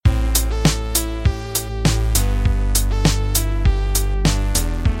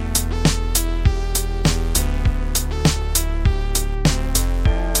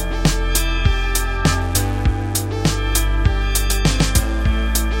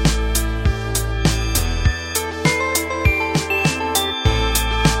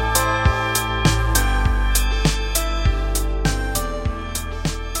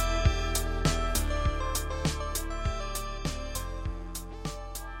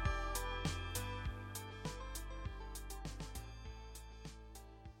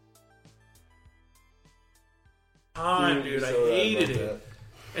time, dude. I hated it.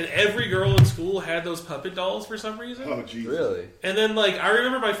 And every girl in school had those puppet dolls for some reason. Oh, Jesus. Really? And then, like, I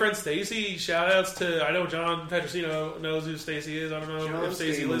remember my friend Stacy. Shout-outs to... I know John Petrosino knows who Stacy is. I don't know if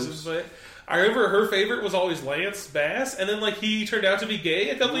Stacy listens, but... I remember her favorite was always Lance Bass. And then, like, he turned out to be gay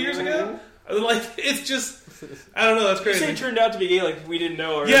a couple years ago. And, like, it's just... I don't know, that's crazy. You say he turned out to be gay like we didn't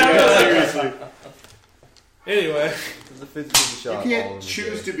know already. Yeah, seriously. Anyway. It's a 50-50 shot. You can't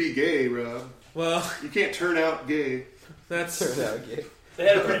choose to be gay, Rob. Well... You can't turn out gay. That's... Turn out gay. They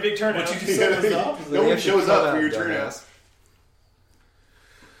had a pretty big turnout. What you do no one shows up for your turnout.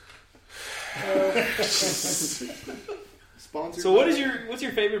 Sponsored. So what's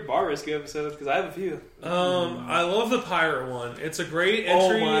your favorite Bar Rescue episode? Because I have a few. I love the pirate one. It's a great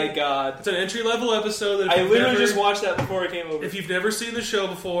entry. Oh my god! It's an entry level episode. That I literally just watched that before I came over. If you've never seen the show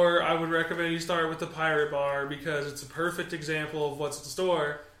before, I would recommend you start with the pirate bar because it's a perfect example of what's in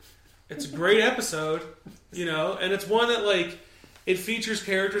store. It's a great episode, and it's one that like. It features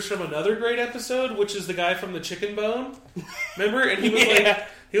characters from another great episode, which is the guy from the Chicken Bone. Remember? And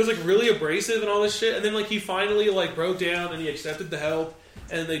he was like really abrasive and all this shit. And then like he finally like broke down and he accepted the help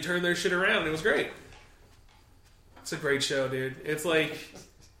and they turned their shit around. And it was great. It's a great show, dude. It's like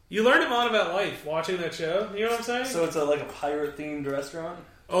you learn a lot about life watching that show. You know what I'm saying? So it's like a pirate themed restaurant.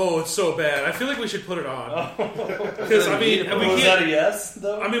 Oh, it's so bad. I feel like we should put it on. Because Was that a yes?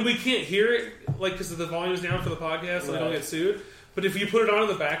 Though I mean, we can't hear it like because the volume's down for the podcast, so we don't get sued. But if you put it on in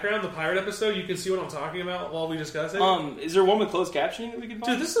the background, the pirate episode, you can see what I'm talking about while we discuss it. Is there one with closed captioning that we can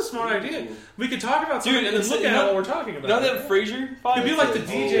find? Dude, this is a smart idea. We could talk about something and then look at it while we're talking about it. You know they have a Frasier podcast? You'd be like the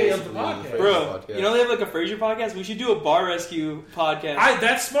DJ of the podcast. Bro, you know they have like a Frasier podcast? We should do a Bar Rescue podcast.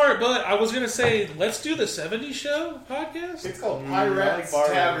 That's smart, but I was going to say, let's do the 70s Show podcast. It's called Pirates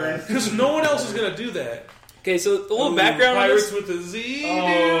Tavern. Because no one else is going to do that. Okay, so a little background on Pirates this. with a Z,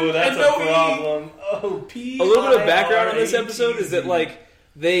 Oh, that's a problem. Oh, P. A little bit of background on this episode is that like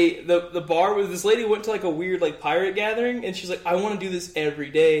the bar with this lady went to like a weird like pirate gathering and she's like, I want to do this every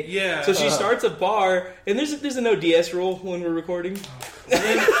day. Yeah. So she starts a bar and there's a no DS rule when we're recording.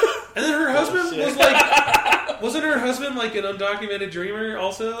 And then her husband was like, wasn't her husband like an undocumented dreamer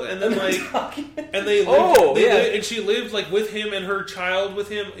also? And then like, and they lived, and she lived like with him and her child with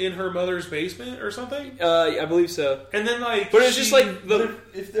him in her mother's basement or something. I believe so. And then like, but it's just like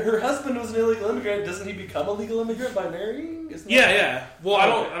if her husband was an illegal immigrant, doesn't he become a legal immigrant by marrying? Yeah. Well, I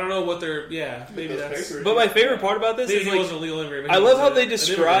don't know what they're. Yeah, maybe that's. But my favorite part about this is he like, wasn't a legal immigrant. I love how they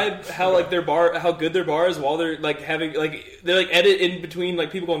describe how like their bar, how good their bar is, while they're like having like they like edit in between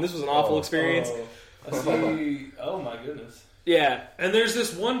like people going, "This was an awful experience." Oh my goodness. Yeah, and there's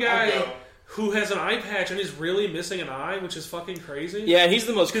this one guy who has an eye patch and is really missing an eye, which is fucking crazy. Yeah, and he's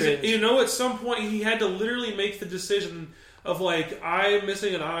the most cringe. At some point he had to literally make the decision of like, I'm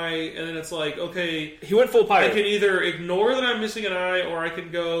missing an eye, and then it's like, okay, he went full pirate. I can either ignore that I'm missing an eye, or I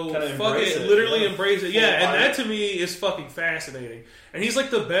can go fuck it, literally embrace it. Yeah, and that to me is fucking fascinating. And he's like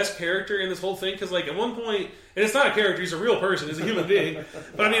the best character in this whole thing because like at one point, and it's not a character, he's a real person, he's a human being.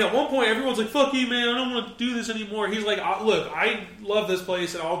 But I mean, at one point, everyone's like, "Fuck you, man! I don't want to do this anymore." He's like, "Look, I love this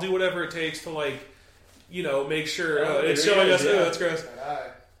place, and I'll do whatever it takes to like, make sure it's showing us." Oh, that's gross.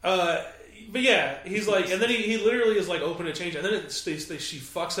 But yeah, he's like, and then he literally is like open to change, and then she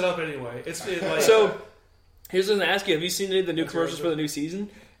fucks it up anyway. So here's what I'm gonna ask you: have you seen any of the new commercials for the new season?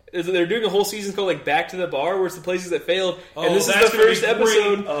 They're doing a whole season called like Back to the Bar, where it's the places that failed, and this is the first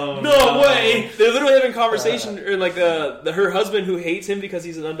episode. No way! They're literally having a conversation, or like her husband who hates him because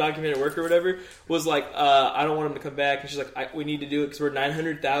he's an undocumented worker or whatever was like, I don't want him to come back, and she's like, we need to do it because we're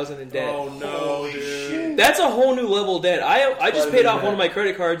 $900,000 in debt. Oh no, dude! That's a whole new level of debt. I just paid off one of my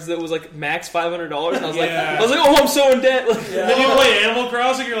credit cards that was like max $500, and I was like, oh, I'm so in debt. Then you play Animal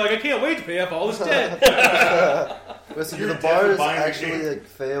Crossing, you're like, I can't wait to pay off all this debt. So do the bars actually like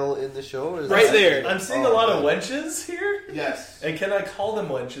fail in the show? Or right there. I'm seeing a lot of wenches here. Yes. And can I call them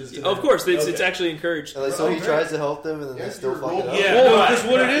wenches today? Of course, it's actually encouraged. And so he tries to help them, and then they still fuck it up. Yeah, because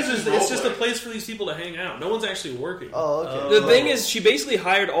what it is it's just a place for these people to hang out. No one's actually working. Oh, okay. The thing is, she basically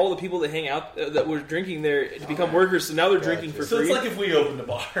hired all the people that hang out that were drinking there to become workers, so now they're drinking for free. So it's like if we opened a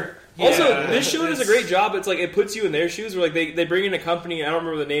bar. Also, this show does a great job. It's like it puts you in their shoes. Where like they bring in a company, I don't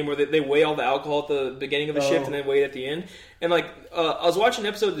remember the name, where they weigh all the alcohol at the beginning of the shift and then weigh it at the end. And like I was watching an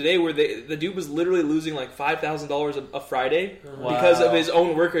episode today where the dude was literally losing like $5,000 a Friday because of his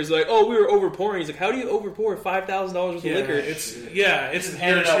own workers. Like, we were overpouring. He's like, how do you overpour $5,000 worth of liquor? It's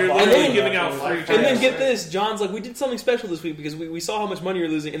you're literally giving out free. And then get this, John's like, we did something special this week because we saw how much money you're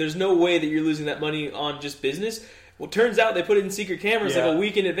losing, and there's no way that you're losing that money on just business. Well, turns out they put it in secret cameras like a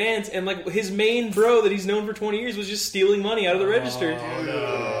week in advance, and like his main bro that he's known for 20 years was just stealing money out of the register.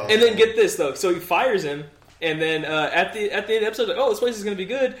 No. And then get this though, so he fires him, And then at the end of the episode, like, oh, this place is going to be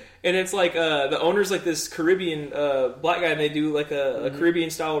good. And it's like the owner's like this Caribbean black guy, and they do like a Caribbean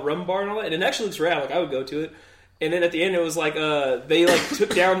style rum bar and all that. And it actually looks rad. Like I would go to it. And then at the end, it was like they like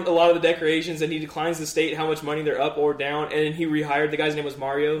took down a lot of the decorations, and he declines to state how much money they're up or down. And then he rehired the guy's name was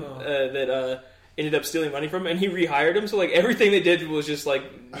Mario that ended up stealing money from him, and he rehired him. So like everything they did was just like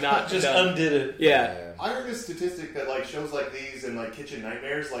not just done. undid it. Yeah. I heard a statistic that like shows like these and like Kitchen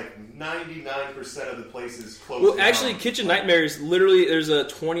Nightmares, like 99% of the places close. Well, actually, Kitchen Nightmares literally there's a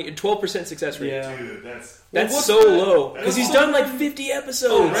 12% success rate. Yeah. Dude, that's so low because he's done like 50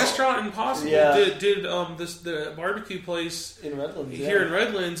 episodes. Oh, Restaurant Impossible did the barbecue place in Redlands here in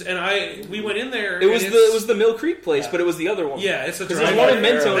Redlands, and we went in there. It was the Mill Creek place, but it was the other one. Yeah, it's a there's one in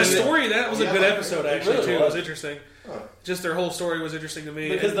Mentone. The story that was a good episode actually really too. was. It was interesting. Huh. Just their whole story was interesting to me.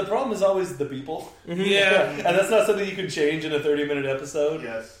 Because the problem is always the people. Yeah. And that's not something you can change in a 30-minute episode.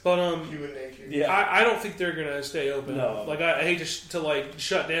 Yes. But human nature. Yeah. I don't think they're gonna stay open. No. Like I hate to like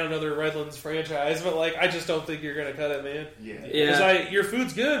shut down another Redlands franchise, but like I just don't think you're gonna cut it, man. Yeah. Because your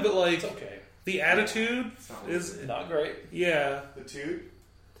food's good, but like It's okay. the attitude is Not great. yeah. The two.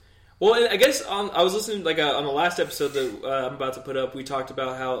 Well, and I guess I was listening like on the last episode that I'm about to put up. We talked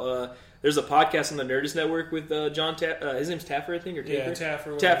about how there's a podcast on the Nerdist Network with John. His name's Taffer, I think, or Taffer. Yeah,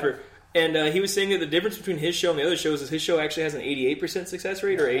 Taffer. Taffer. And he was saying that the difference between his show and the other shows is his show actually has an 88% success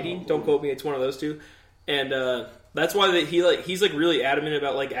rate or 80. Don't quote me; it's one of those two. And that's why he's like really adamant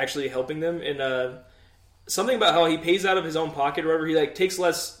about like actually helping them. And something about how he pays out of his own pocket or whatever. He like takes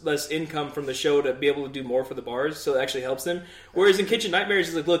less income from the show to be able to do more for the bars, so it actually helps them. Whereas in Kitchen Nightmares,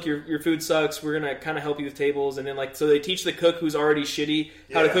 he's like, look, your food sucks. We're gonna kind of help you with tables, and then like so they teach the cook who's already shitty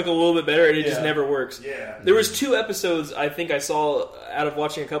how to cook a little bit better, and it just never works. Yeah. There was 2 episodes I think I saw out of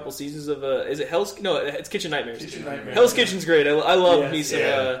watching a couple seasons of is it Hell's? No, it's Kitchen Nightmares. Kitchen Nightmares. Hell's Kitchen's great. I love me some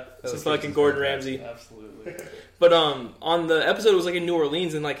Hell's fucking Kitchen's Gordon fantastic. Ramsay. Absolutely. But on the episode, it was like in New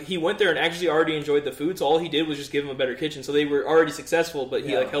Orleans, and like he went there and actually already enjoyed the food. So all he did was just give them a better kitchen. So they were already successful, but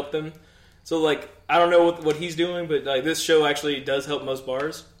he like helped them. So like I don't know what he's doing, but like this show actually does help most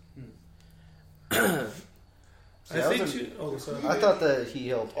bars. I thought that he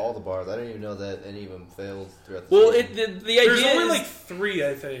helped all the bars. I didn't even know that any of them failed throughout the Well, season. the idea There's only is, like 3,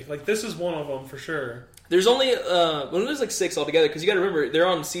 I think. Like this is one of them for sure. there's only there's like 6 altogether because you got to remember they're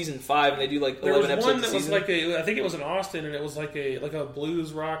on season 5 and they do like There 11 was episodes one that a was season. like I think it was in Austin, and it was like a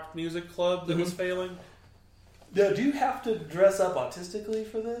blues rock music club that was failing. Do you have to dress up autistically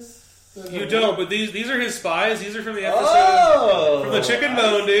for this? You don't, but these are his spies. These are from the episode from the Chicken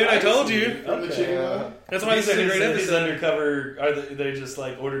Bone, dude. I told you. From the chicken bone. That's why He's it's a great He's episode. undercover. Are they just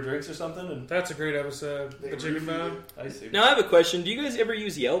like order drinks or something? And That's a great episode. The Chicken Bone. I see. Now I have a question. Do you guys ever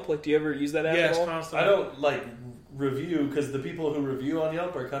use Yelp? Like, do you ever use that app Yes, at all? constantly. I don't like review because the people who review on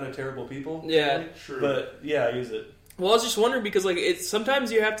Yelp are kind of terrible people. Yeah. really. True. But yeah, I use it. Well, I was just wondering because like it's sometimes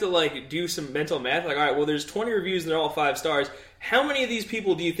you have to like do some mental math. Like, all right, well, there's 20 reviews and they're all 5 stars. How many of these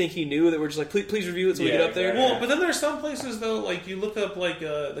people do you think he knew that were just like, please review it so we Yeah, get up there? exactly. Well, but then there's some places though, like you look up like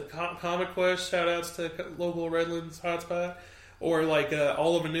the Comic Quest. Shout outs to local Redlands hotspot, or like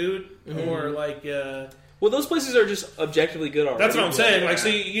Olive and Nude, or like. Well, those places are just objectively good already. That's what I'm saying. Like, so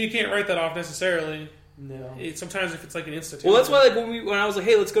you can't write that off necessarily. No. Sometimes if it's like an institute. Well, that's why like when I was like,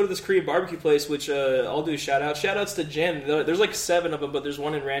 hey, let's go to this Korean barbecue place, which I'll do a shout out. Shout outs to Jen. There's like 7 of them, but there's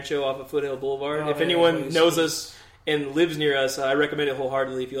one in Rancho off of Foothill Boulevard. Oh, If yeah, anyone please. knows us and lives near us, I recommend it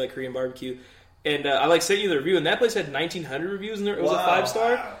wholeheartedly if you like Korean barbecue. And I like sent you the review, and that place had 1,900 reviews, and it was a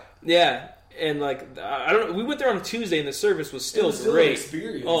 5-star. Wow. Yeah, and like I don't know, we went there on a Tuesday, and the service was still It was still an great.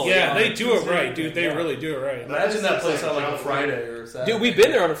 experience. Oh, yeah, yeah. they do it right, dude. They really do it right. Imagine that place on like a Friday or Saturday. Dude, we've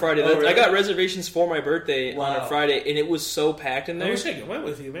been there on a Friday. Oh, really? I got reservations for my birthday on Wow. a Friday, and it was so packed in I there. wish I went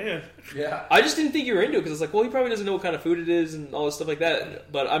with you, man. Yeah. I just didn't think you were into it because it's like, well, he probably doesn't know what kind of food it is and all this stuff like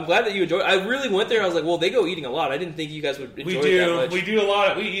that. But I'm glad that you enjoyed it. I really went there. I was like, well, they go eating a lot. I didn't think you guys would enjoy We it that do. much. We do a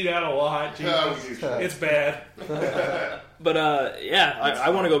lot. We eat out a lot. Yeah, Jesus. we do. It's bad. But yeah, I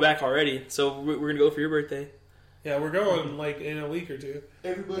want to go back already. So we're gonna go for your birthday. Yeah, we're going like in a week or 2.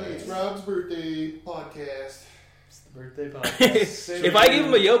 Everybody, it's Rob's birthday podcast. It's the birthday podcast. If I gave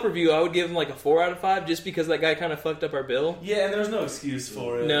him a Yelp review, I would give him like a 4 out of 5, just because that guy kind of fucked up our bill. Yeah, and there's no excuse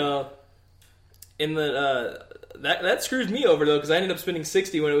for it. No, and the that screws me over though, because I ended up spending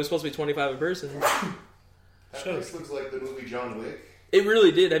 60 when it was supposed to be 25 a person. That place looks like the movie John Wick. It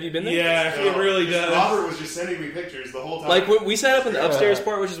really did. Have you been there? Yeah, it really does. Robert was just sending me pictures the whole time. Like when we sat up in the upstairs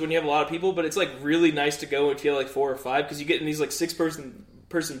part, which is when you have a lot of people, but it's like really nice to go if you have like 4 or 5 because you get in these like 6 person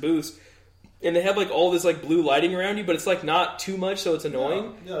booths, and they have like all this like blue lighting around you, but it's like not too much, so it's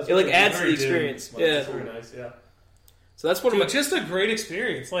annoying. Yeah, it's It like very- adds to very the experience. dim. Yeah. It's very nice. Yeah. So that's one of my. Just a great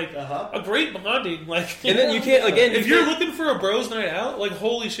experience, like a great bonding, like. And then you can't again. If you're looking for a bros night out, like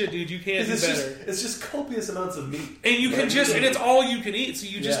holy shit, dude, you can't do better. It's just copious amounts of meat, and you can and it's all you can eat, so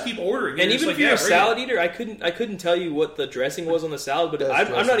you just keep ordering. And even if you're a salad eater, I couldn't tell you what the dressing was on the salad, but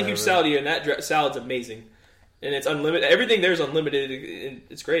I'm not a huge salad eater, and that salad's amazing, and it's unlimited. Everything there is unlimited.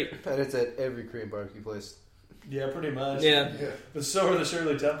 It's great, and it's at every Korean barbecue place. Yeah, pretty much. Yeah. But so are the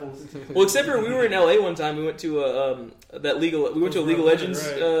Shirley Temples. Well, except for we were in LA one time. We went to a League of Legends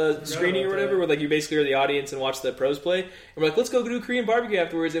screening or whatever, where like you basically are the audience and watch the pros play. And we're like, let's go do a Korean barbecue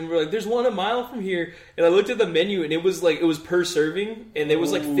afterwards. And we're like, there's one a mile from here. And I looked at the menu and it was per serving, and it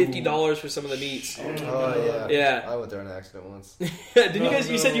was like $50 for some of the meats. Oh yeah. I went there on accident once. Didn't you guys?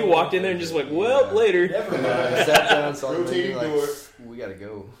 You said you walked in there and just like, well, later. Never mind. I sat down, saw the Rotating menu, door. we gotta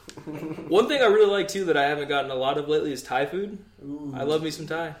go. One thing I really like too that I haven't gotten a lot of lately is Thai food. Ooh. I love me some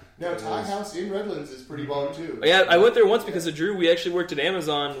Thai. Now, Thai House in Redlands is pretty bomb too. Yeah, I went there once because of Drew. We actually worked at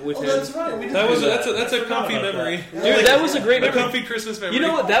Amazon with him. That's right. We did That's a comfy memory. Dude, that was a great A memory. comfy Christmas memory. You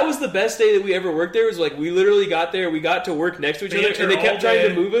know what? That was the best day that we ever worked there. Was like we literally got there, we got to work next to each other, Banter and they kept all trying day.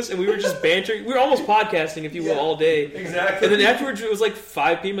 to move us, and we were just bantering. We were almost podcasting, if you will, all day. Exactly. And then afterwards, it was like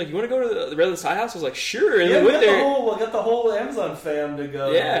 5 p.m. Like, you want to go to the Redlands Thai House? I was like, sure. And Yeah, we we went got there. got the whole Amazon fam to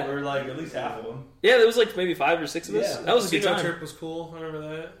go. Yeah. Or like at least half of them. Yeah, there was like maybe 5 or 6 of us. Yeah. That was a good Casino time. trip was cool. I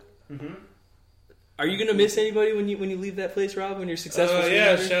remember that. Mm-hmm. Are you gonna miss anybody when you leave that place, Rob? When you're successful?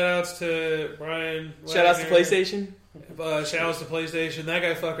 Yeah, screenwriter? shout outs to Brian. Shout outs to Wagner. PlayStation. Shout outs to PlayStation. That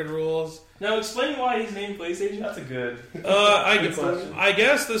guy fucking rules. Now explain why he's named PlayStation. That's a good. I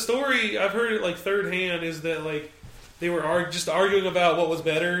guess the story I've heard it like third hand is that like they were just arguing about what was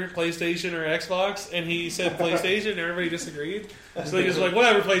better, PlayStation or Xbox, and he said PlayStation, and everybody disagreed. So they just were like,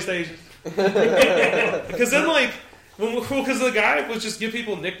 whatever, PlayStation. Because then like. Because the guy would just give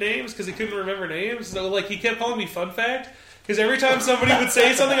people nicknames because he couldn't remember names. So, like, he kept calling me Fun Fact. Because every time somebody would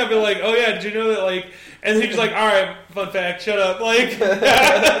say something, I'd be like, oh, yeah, did you know that, like... And he was like, all right, Fun Fact, shut up. Like...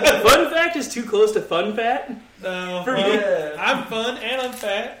 Fun Fact is too close to Fun Fat. No. For me. I'm fun and I'm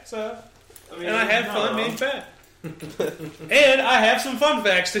fat, so... and I have fun being fat. And I have some fun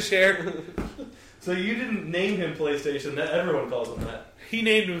facts to share. So you didn't name him PlayStation. Everyone calls him that. He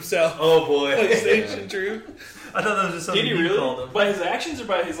named himself Oh boy. PlayStation, True. I thought that was just something Did he you really? called him. By his actions or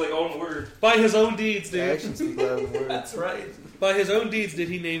by his like own word? By his own deeds, dude. Actions speak louder than words. That's right. By his own deeds did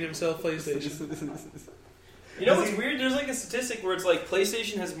he name himself PlayStation. You know what's weird? There's like a statistic where it's like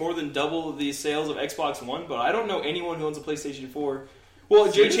PlayStation has more than double the sales of Xbox One, but I don't know anyone who owns a PlayStation 4. Well,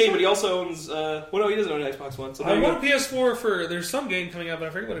 Jay Chain, but he also owns. Well, no, he doesn't own an Xbox One. So I there you want go. PS4 for. There's some game coming out, but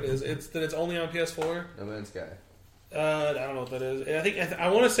I forget what it is. It's only on PS4. No Man's Sky. I don't know what that is. I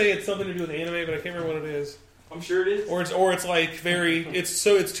want to say it's something to do with anime, but I can't remember what it is. I'm sure it is. Or it's like very. It's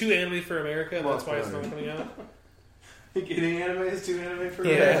too anime for America. And that's why it's not coming out. Getting anime is too anime for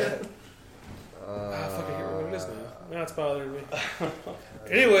me. Yeah. I fucking can't remember what it is now. Now it's bothering me.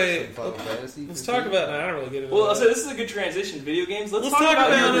 Anyway, Final Fantasy. let's talk about. I don't really get into Well, I'll that. say this is a good transition. Video games. Let's Let's talk talk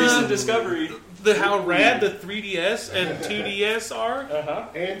about about, your recent discovery. How rad the 3DS and 2DS are.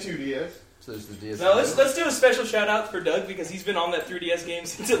 And 2DS. So there's the DS. Now let's do a special shout out for Doug because he's been on that 3DS game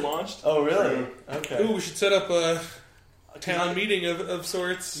since it launched. Oh really? Okay. Ooh, we should set up a town meeting of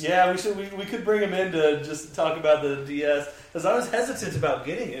sorts. Yeah, we should. We could bring him in to just talk about the DS because I was hesitant about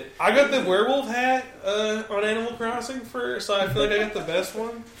getting it. I got the werewolf hat on Animal Crossing so I feel like I got the best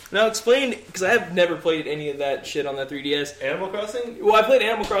one. Now explain, because I have never played any of that shit on that 3DS. Animal Crossing. Well, I played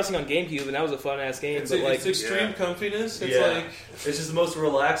Animal Crossing on GameCube, and that was a fun ass game. It's, but like, it's extreme comfiness. It's Yeah. like It's just the most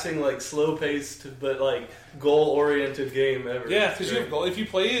relaxing, like slow paced, but like goal oriented game ever. yeah, because you have goal. If you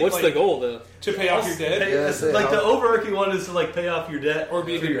play it, what's like, the goal though? to pay off your debt. Yeah, It's say like how- the overarching one is to like pay off your debt Or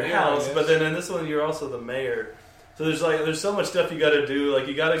be a for good your mayor, house, I guess. but then in this one you're also the mayor. So there's so much stuff you got to do. Like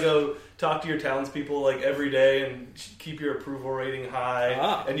you got to go talk to your townspeople like every day and keep your approval rating high.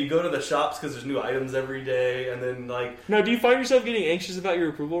 Ah. And you go to the shops because there's new items every day. And then like Now, do you find yourself getting anxious about your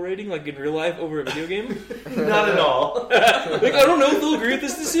approval rating, like in real life, over a video game? not at all. Like, I don't know if they'll agree with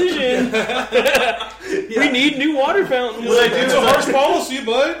this decision. We need new water fountains. What I do It's is a harsh policy,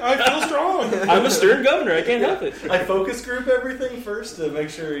 but I feel strong. I'm a stern governor. I can't help it. I focus group everything first to make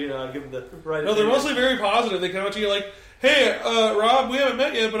sure I give them the right. No, they're opinion. mostly very positive. They come up to you like, "Hey, Rob, we haven't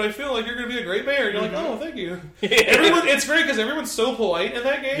met yet, but I feel like you're going to be a great mayor." And you're like, "Oh, thank you." Everyone, it's great because everyone's so polite in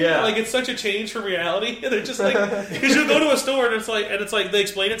that game. Yeah. Like it's such a change from reality. They're just like, because you'll go to a store and it's like they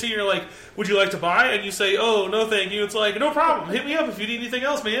explain it to you. And you're like, "Would you like to buy?" And you say, "Oh, no, thank you." It's like, "No problem. Hit me up if you need anything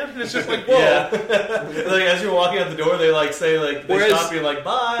else, man." And it's just like, whoa. Yeah. Like as you're walking out the door, they like say like they Whereas stop you like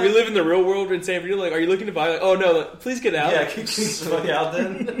bye. We live in the real world in San Francisco. Like, are you looking to buy? Like, oh no, like, please get out. Yeah, can you fuck out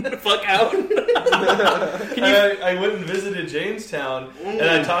then? Fuck out. I went and visited Jamestown, and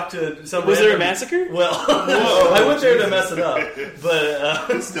I talked to some. Was there a random- massacre? Well, I went there to mess it up, but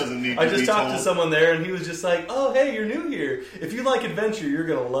This doesn't need to I be just talked told. to someone there, and he was just like, "Oh, hey, you're new here. If you like adventure, you're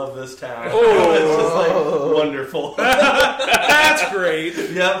gonna love this town." Oh. It's just like wonderful. That's great.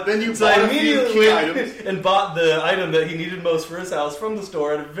 Yeah. Then you So bought I a few immediately key went items. and bought the item that he needed most for his house from the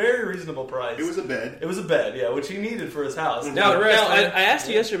store at a very reasonable price. It was a bed. It was a bed, yeah, which he needed for his house. Now, the rest, I man. asked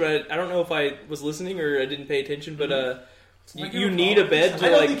you yesterday, but I don't know if I was listening or I didn't pay attention. But like you your need a bed I to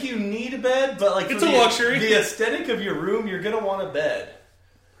don't like. think you need a bed, but like It's for a the- luxury. The aesthetic of your room, you're gonna want a bed.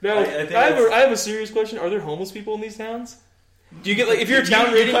 No, I I, think have that's- I have a serious question. Are there homeless people in these towns? Do you get like if you're a town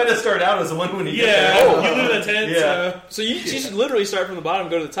you rating? kind of start out as one when you Yeah, get there. you live in a tent. Yeah. So So you should literally start from the bottom,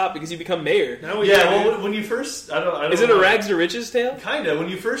 and go to the top because you become mayor. now we Yeah, do. well, when you first, I don't Is it know. a rags to riches tale? Kind of. When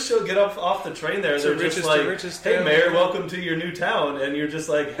you first get off the train there, It's they're a just richest like, to richest "Hey, town." mayor, welcome to your new town," and you're just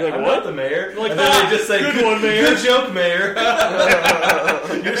like, You're like, "I'm what? not the mayor." Like, and then they just say, good one, mayor." Good joke, mayor."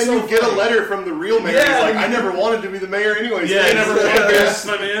 And then you get a letter from the real mayor. Yeah. He's like, I never wanted to be the mayor anyways. Yeah, I never Yeah. won this,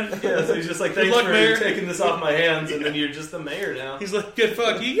 my man. Yeah, so he's just like, Good "Thanks luck, for mayor." taking this off my hands," and then you're just the mayor now. He's like, get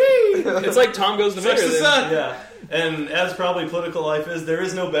fucked. Yay! It's like Tom goes to mayor. Sucks the then. sun. Yeah, and as probably political life is, there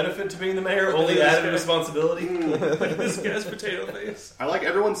is no benefit to being the mayor, only Look at this added guy. responsibility. This guy's potato face. I like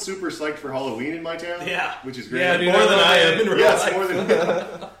everyone's super psyched for Halloween in my town. Yeah. Which is great. Yeah, dude, More than I am in real Yes, life. more than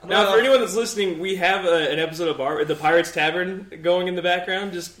Now, for anyone that's listening, we have an episode of the Pirates Tavern going in the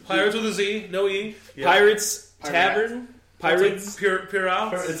background. Just Pirates with a Z, no E. Yeah. Pirates Pirate. Tavern. Pirates.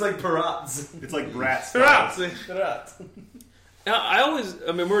 Pirates. It's like parrots. It's like brats. Pirates. Now, I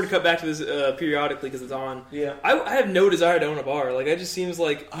mean, we're going to cut back to this periodically because it's on. Yeah. I have no desire to own a bar. Like, it just seems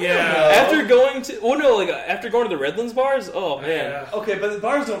like Yeah. after going to after going to the Redlands bars. Oh man, Yeah. Okay, but the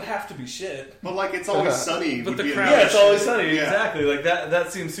bars don't have to be shit. But like, it's always sunny. But would the be a crowd- Yeah, nice- it's always sunny. Yeah. Exactly. Like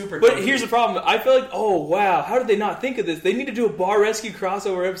that seems super. But comfy. here's the problem. I feel like, oh wow, how did they not think of this? They need to do a bar rescue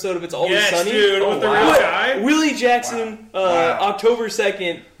crossover episode of It's Always Yes, Sunny. dude, with the wow. real guy. Willie Jackson, Wow. October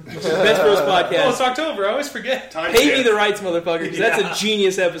 2nd, Best Bros Oh, Podcast. it's October. I always forget. Time Pay me stamp. the rights, motherfucker, because that's Yeah. a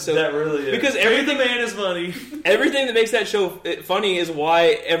genius episode. that really is. Because Everything everything man is money. everything that makes that show funny is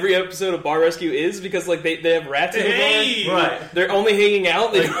why every episode of Bar Rescue is because like they have rats in the Hey! bar. right. They're only hanging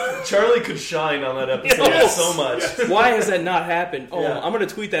out. They Like, Charlie could shine on that episode Yes. so much. why has that not happened? Oh, Yeah. I'm gonna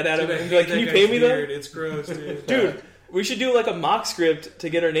tweet that at him Dude, I and be like, hate "Can you that pay guy's me though?" beard. It's gross, dude. Dude, we should do like a mock script to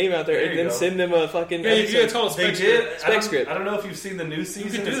get our name out there, There and you then go. send them a fucking. Yeah, you episode. can tell it's They spec did. script. Spec script. I don't know if you've seen the new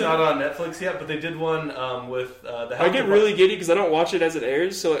season. do It's that. not on Netflix yet, but they did one with the. I health get department. really giddy because I don't watch it as it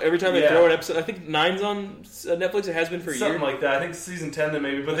airs. So every time I Yeah. throw an episode, I think 9's on Netflix. It has been for a Something year. like that. I think season 10 then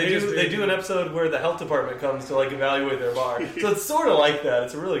maybe. But I think it's they big. do an episode where the health department comes to like evaluate their bar. So it's sort of like that.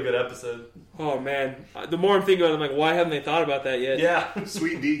 It's a really good episode. Oh man, the more I'm thinking about it, I'm like, why haven't they thought about that yet? Yeah.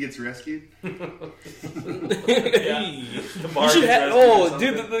 Sweet D gets rescued. Yeah. The bar You should gets have. rescued or Oh,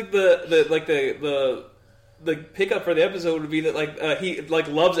 something. dude, the pickup for the episode would be that like he like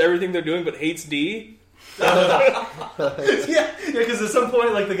loves everything they're doing but hates D. Yeah, because at some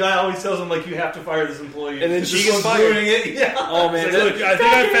point, like the guy always tells him, like you have to fire this employee, And then This she gets one's fired. ruining it. Yeah. Oh man, It's like, that,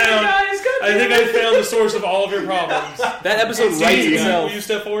 I think I found the source of all of your problems. that episode D, writes Will itself. you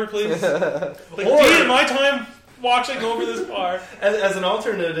step forward, please? Like, Or- D, in my time watching over this bar. As an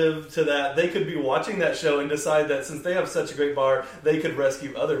alternative to that, they could be watching that show and decide that since they have such a great bar, they could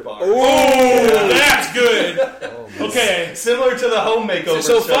rescue other bars. Oh, that's good. Oh, man. Okay. Similar to the home makeover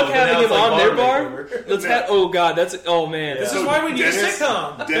So show. fuck but having now him it's like on their bar. makeover. Let's have. Oh god, that's. Oh man. Yeah. This So is why we need Dennis- a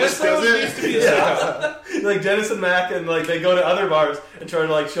sitcom. Dennis Best Bros does it? needs to be a sitcom. Like Dennis and Mac, and like they go to other bars and try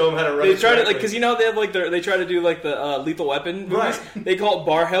to like show them how to run. They it try to like correctly. because you know they have like they try to do like the Lethal Weapon movies. Right. They call it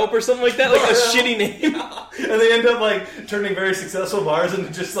Bar Help or something like that, like Bar a Help. shitty name. and they end up like turning very successful bars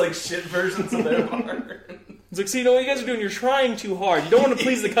into just like shit versions of their bar. It's like, see, you know what you guys are doing? You're trying too hard. You don't want to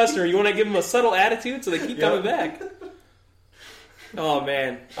please the customer. You want to give them a subtle attitude so they keep coming back. Oh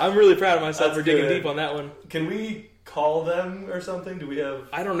man, I'm really proud of myself That's for digging good. deep on that one. Can we call them or something? Do we have?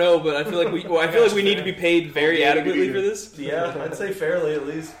 I don't know, but I feel like we need to be paid very Danny adequately DeVito. for this. Yeah, I'd say fairly at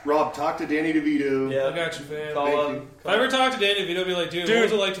least. Rob, talk to Danny DeVito. Yeah, I got you, fam. Call Thank on. you. If I ever talk to Danny DeVito, I'd be like, dude, Dude, what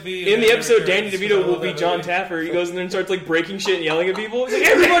was it like to be In the episode, Danny Danny DeVito will be John Tapper. Taffer. He goes in there and starts like breaking shit and yelling at people. He's like,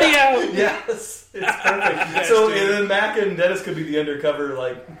 everybody out! Yes, it's perfect. Yes, so dude. and then Mac and Dennis could be the undercover,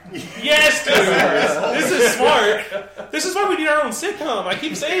 like Yes, dude. This is smart. This is why we need our own sitcom. I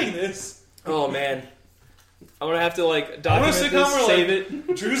keep saying this. Oh man, I'm gonna have to like I want document a this, sitcom where save like,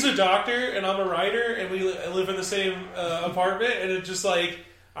 it. Drew's a doctor and I'm a writer, and we live in the same apartment, and it's just like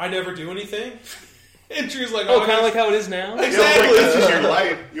I never do anything. And Drew's like, Oh, kind of like how it is now. Yeah, like, this is your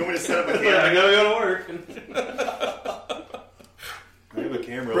life. You want me to set up a I camera? gotta go to work. I have a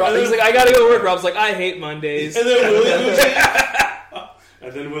camera. Rob, he's like, I gotta go to work. Rob's like, I hate Mondays. And then Willie moves in,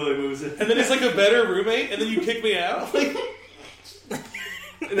 And then Willie moves it. and then he's like a better roommate, and then you kick me out. Like,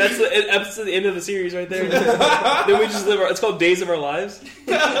 And that's the end of the series right there. Then we just live it's called Days of Our Lives.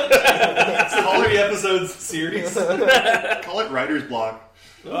 It's a 30 episodes series. Call it writer's block.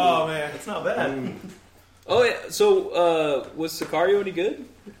 oh man. It's not bad. Oh yeah. So was Sicario any good?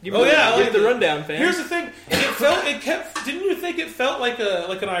 Give Oh, yeah, I give liked the it. rundown, fam. Here's the thing. Didn't you think it felt like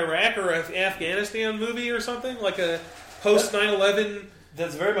an Iraq or an Afghanistan movie or something? Like a post 9/11.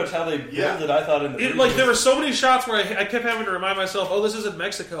 That's very much how they build Yeah. it, I thought, in the Like there were so many shots where I kept having to remind myself, oh, this isn't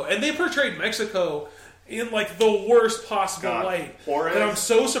Mexico, and they portrayed Mexico in like the worst possible God. light. Juarez. And I'm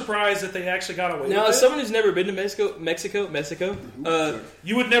so surprised that they actually got away Now, with as it. someone who's never been to Mexico,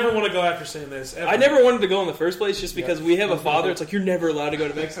 You would never want to go after saying this. Ever. I never wanted to go in the first place just because we have a father. It's like you're never allowed to go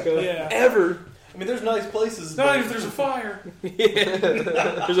to Mexico Yeah. ever. I mean, there's nice places. Not but- even if there's a fire.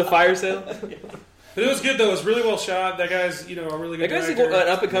 There's a fire sale. But it was good though. It was really well shot. That guy's a really good That guy's director. an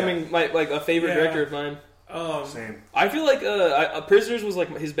up and coming, a favorite Yeah. director of mine. Same. I feel like Prisoners was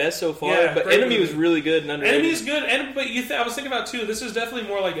like his best so far, Yeah, but great Enemy movie. was really good and underrated. Enemy's good, but I was thinking about too. This is definitely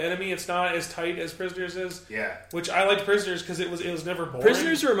more like Enemy. It's not as tight as Prisoners is, Yeah. which I liked Prisoners because it was never boring.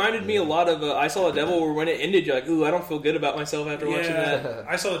 Prisoners reminded me a lot of I Saw the Devil, where when it ended, you're like, ooh, I don't feel good about myself after watching that. Yeah,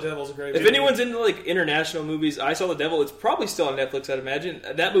 I Saw the Devil's a great. If movie. anyone's into like international movies, I Saw the Devil. It's probably still on Netflix, I'd imagine.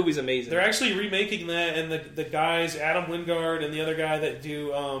 That movie's amazing. They're actually remaking that, and the guys Adam Wingard and the other guy that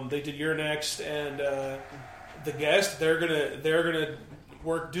they did You're Next and The Guest. They're gonna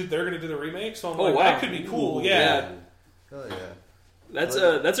do the remake. So I'm Oh, like, wow. that could be cool. Yeah. Oh yeah.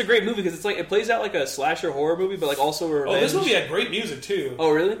 That's a great movie because it's like it plays out like a slasher horror movie, but like also a revenge. Oh, this movie had great music too.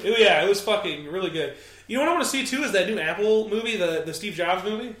 Oh, really? Yeah, it was fucking really good. You know what I want to see too is that new Apple movie, the Steve Jobs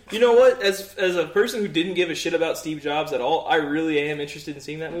movie. You know what? As a person who didn't give a shit about Steve Jobs at all, I really am interested in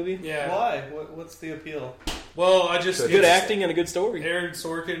seeing that movie. Yeah. Why? What's the appeal? Well, I just Good it's acting and a good story. Aaron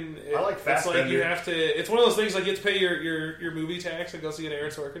Sorkin. I like It's like Fassbender. you have to. It's one of those things like you have to pay your movie tax and go see an Aaron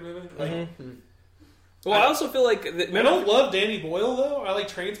Sorkin movie. Like, Well, I also feel like I don't love Danny Boyle though. I like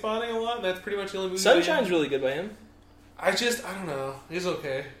Trainspotting a lot, and that's pretty much the only movie. Sunshine's really good by him. I don't know. He's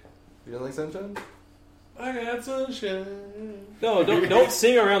okay. You don't like Sunshine? I got sunshine. No, don't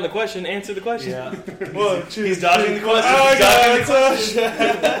sing around the question. Answer the question. Yeah. One, He's dodging the question. I He's dodging got the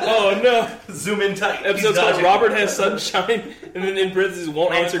sunshine. Oh no! question. Zoom in tight. Episode's He's called dodging. Robert Has Sunshine, and then in parentheses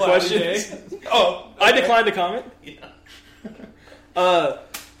won't answer Cloudy questions. day. Oh, I declined to comment.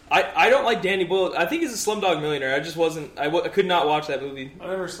 I don't like Danny Boyle. I think he's a Slumdog Millionaire. I just wasn't. I could not watch that movie. I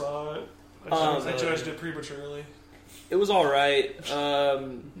never saw it. I judged it prematurely. It was all right.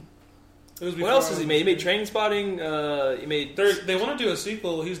 It was What before else I has he was- made? He made Trainspotting. He made. They want to do a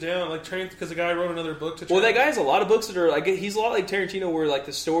sequel. He's down, like Train, because the guy wrote another book to. Well, Train. that guy has a lot of books that are like he's a lot like Tarantino, where like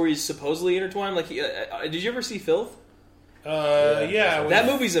the stories supposedly intertwine. Like, did you ever see Filth? Yeah, That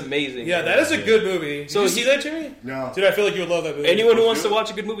movie's amazing. Yeah, that is a good movie. Did So you he- see that, Jimmy? No. Dude, I feel like you would love that movie. Anyone who wants to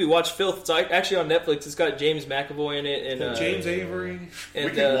watch a good movie, watch Filth. It's actually on Netflix. It's got James McAvoy in it and James Avery. And,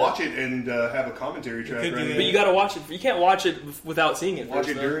 We can watch it and have a commentary track could do ready. that. But you got to watch it. You can't watch it without seeing it. Watch first,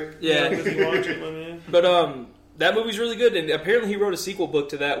 it though. during? Yeah. because you watch it, my man. But that movie's really good, and apparently he wrote a sequel book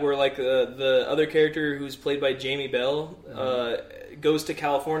to that where like the other character who's played by Jamie Bell goes to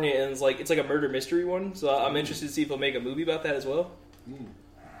California and it's like a murder mystery one. So I'm interested to see if he'll make a movie about that as well.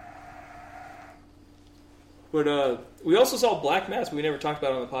 But we also saw Black Mass, but we never talked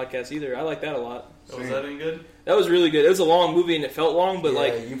about it on the podcast either. I like that a lot. Oh, was that any good? That was really good. It was a long movie and it felt long, but yeah,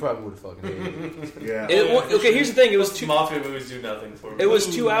 like you probably would have fucking hated it. Yeah. okay. Here's the thing: it was Most two. mafia movies do nothing for me. It was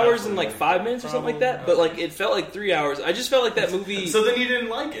 2 hours and absolutely. like 5 minutes or something like that, but like it felt like 3 hours. I just felt like that movie. So then you didn't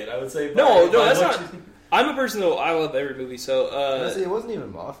like it, I would say. No, by that's what not. I'm a person though. I love every movie, so Honestly, it wasn't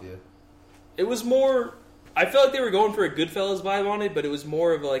even Mafia. it was more. I felt like they were going for a Goodfellas vibe on it, but it was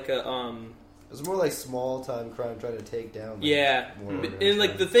more of like a It was more like small time crime trying to take down. Like, yeah. more And organized like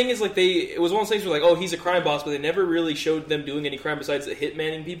crime. the thing is, like it was one of those things where like, oh, he's a crime boss, but they never really showed them doing any crime besides the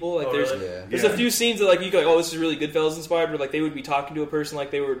hitmaning people. Like Oh, there's really? Yeah. there's Yeah. a few scenes that like you go like, oh, this is really Goodfellas inspired, where like they would be talking to a person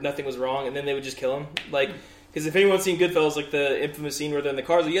like nothing was wrong, and then they would just kill him. Like because if anyone's seen Goodfellas, like the infamous scene where they're in the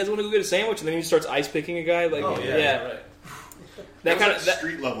cars, like, you guys want to go get a sandwich, and then he starts ice picking a guy. Like Oh, yeah, right. that kind of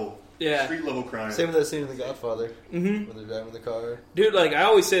street level. Yeah. Street level crime. Same with that scene in The Godfather Mm-hmm. when they're driving the car. Dude, like I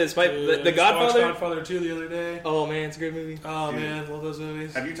always say this, the Watched Godfather. Godfather 2 the other day. Oh man, it's a great movie. Oh Dude. man, love those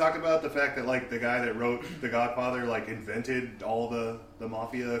movies. Have you talked about the fact that like the guy that wrote The Godfather like invented all the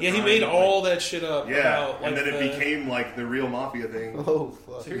mafia? Yeah, he crime? made all that shit up. Yeah, about, and like, then it became like the real mafia thing. Oh,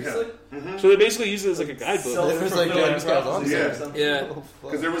 fuck. Seriously? So they basically use it as like a guidebook. It was like, yeah, this guy's on Yeah. there or something. Yeah. Oh, fuck.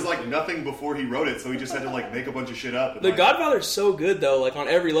 Because there was like nothing before he wrote it, so he just had to like make a bunch of shit up. And, The like, Godfather's so good though, like on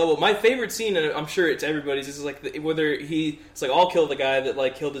every level. My favorite scene, and I'm sure it's everybody's, is like whether it's like I'll kill the guy that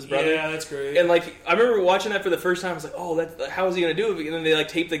like killed his brother. Yeah, that's great. And like I remember watching that for the first time. I was like, "Oh, how is he gonna do it?" And then they like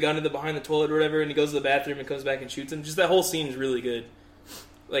tape the gun to the behind the toilet or whatever, and he goes to the bathroom and comes back and shoots him. Just that whole scene is really good.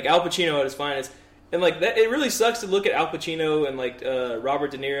 Like Al Pacino at his finest, and like that. It really sucks to look at Al Pacino and like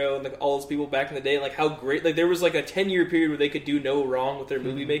Robert De Niro and like all those people back in the day. Like how great, like there was like a 10-year period where they could do no wrong with their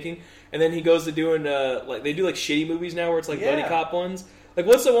movie making, and then he goes to doing like they do like shitty movies now where it's like buddy cop ones. Like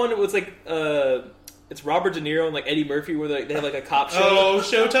what's the one that was like it's Robert De Niro and like Eddie Murphy where they have like a cop show. Oh,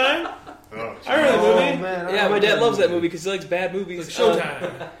 Showtime? oh, I remember the movie. man, I Yeah, my dad remember loves that that movie because he likes bad movies.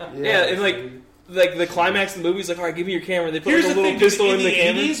 Showtime. Yeah, and like the climax of the movie is like, all right, give me your camera. They put Here's like, a the little thing, pistol dude, in the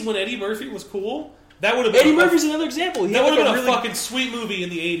camera. 80s when Eddie Murphy was cool, that would have been Eddie Murphy's another example. He that had would have like been a really fucking sweet movie in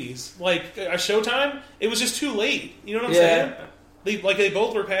the 80s. Like a Showtime, it was just too late. You know what I'm Yeah. saying? They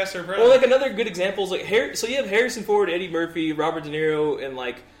both were past their prime. Well, like another good example is like so you have Harrison Ford, Eddie Murphy, Robert De Niro, and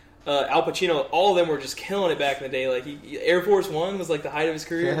like Al Pacino. All of them were just killing it back in the day. Like Air Force One was like the height of his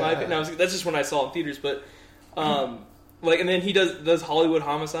career. In my opinion. That's just when I saw it in theaters. But like, and then he does Hollywood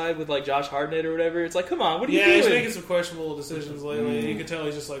Homicide with like Josh Hartnett or whatever. It's like, come on, what are you yeah, he's doing? making some questionable decisions lately. You can tell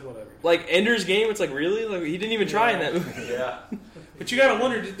he's just like whatever. Like Ender's Game. It's like really, like he didn't even try in that movie. Yeah. But you gotta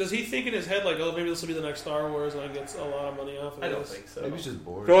wonder, does he think in his head like, oh, maybe this will be the next Star Wars and I get a lot of money off of this? I don't think so. Maybe he's just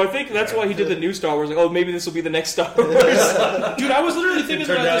bored. So I think that's why he did the new Star Wars. Like, oh, maybe this will be the next Star Wars. Dude, I was literally thinking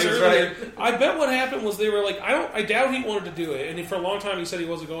Turned about out this he was earlier. right. I bet what happened was they were like, I doubt he wanted to do it, and for a long time he said he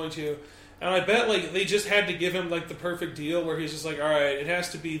wasn't going to. And I bet like they just had to give him like the perfect deal where he's just like, all right, it has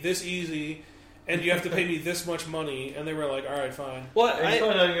to be this easy, and you have to pay me this much money. And they were like, all right, fine. Well, He's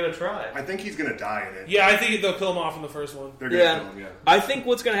probably not even going to try. I think he's gonna die in it. Yeah, I think they'll kill him off in the first one. They're gonna kill him. Yeah. I think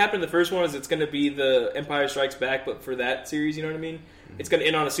what's going to happen in the first one is it's going to be the Empire Strikes Back, but for that series, you know what I mean? It's going to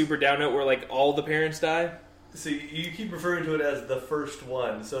end on a super down note where like all the parents die. See, you keep referring to it as the first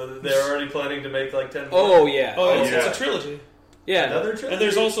one, so they're already planning to make like 10 more. Oh yeah, Oh, it's yeah. a trilogy. yeah. Another trilogy? And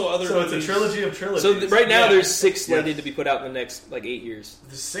there's also other So it's movies. a trilogy of trilogies. So right now Yeah. there's 6 slated Yes. to be put out in the next like 8 years.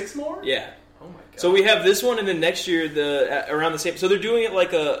 There's 6 more? Yeah. Oh my god. So we have this one, and then next year around the same. So they're doing it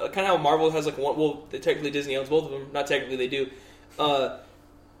like a kind of how Marvel has like one. Well, technically Disney owns both of them. Not technically, they do.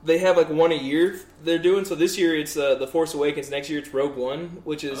 They have like one a year they're doing. So this year it's The Force Awakens. Next year it's Rogue One,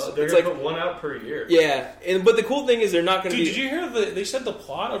 which is they're it's going like to put one out per year. yeah. But the cool thing is they're not going to Dude, be. did you hear they said the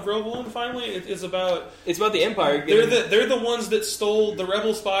plot of Rogue One finally? It's about It's about the Empire. they're the ones that stole the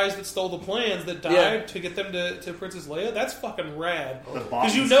rebel spies that stole the plans that died Yeah. to get them to Princess Leia. That's fucking rad. The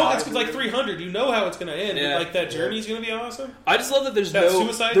Because you Boston know Spies it's like 300. You know how it's going to end. Yeah. Like that journey's going to be awesome. I just love that there's That no.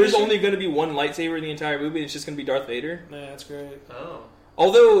 Suicide There's Mission? only going to be one lightsaber in the entire movie. And it's just going to be Darth Vader. Nah, that's great. Oh.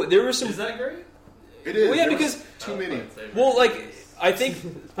 Although there was some. Is that great? It is. Well, yeah, There was because- too many. Well, like I think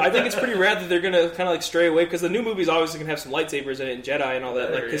it's pretty rad that they're gonna kind of like stray away because the new movie's obviously gonna have some lightsabers in it and Jedi and all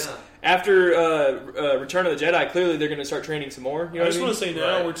that. Like, because Yeah. after Return of the Jedi, clearly they're gonna start training some more. You know I what just I mean? want to say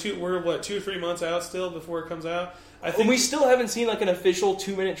now Right. we're 2 or 3 months out still before it comes out. I And think we still haven't seen like an official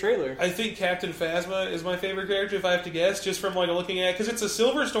 2-minute trailer. I think Captain Phasma is my favorite character if I have to guess, just from like looking at because it's a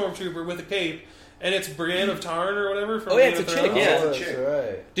silver stormtrooper with a cape. And it's Brienne of Tarn or whatever. From Oh, yeah, Game it's of a chick, Thrones. yeah. Oh, It's a that's chick.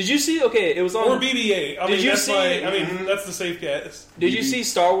 right. Did you see? Okay, it was on. Or BB-8. I Did mean, you that's see- that's the safe guess. Did you see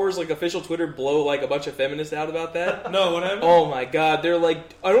Star Wars like official Twitter blow like a bunch of feminists out about that? No, what happened? Oh my god, they're like,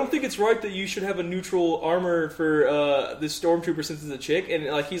 I don't think it's right that you should have a neutral armor for this stormtrooper since it's a chick, and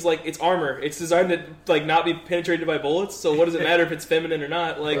like he's like, it's armor, it's designed to like not be penetrated by bullets, so what does it matter if it's feminine or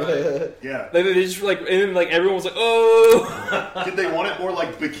not? Like, Yeah. they just like, and then like everyone was like, oh, Did they want it more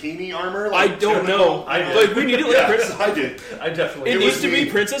like bikini armor? I Like don't know. I did. Like we need it like Yes, I did. I definitely it It needs was to be me.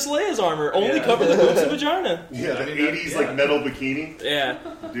 Princess Leia's armor, only Yeah. cover the boobs and vagina. Yeah, the I mean, that- 80s yeah. like metal bikini. Yeah.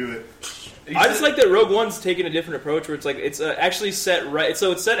 Do it. I just like that Rogue One's taking a different approach, where it's like it's actually set right.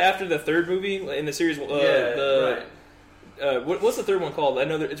 So it's set after the third movie in the series. What's the third one called? I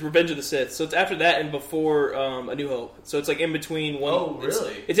know that it's Revenge of the Sith. So it's after that and before A New Hope. So it's like in between one. Oh,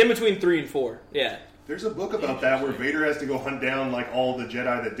 really? It's in between 3 and 4. Yeah. There's a book about that where Vader has to go hunt down like all the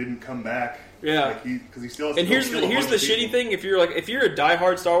Jedi that didn't come back. Yeah. Like because he still has And to go here's kill the a here's bunch the of shitty people. thing. If you're a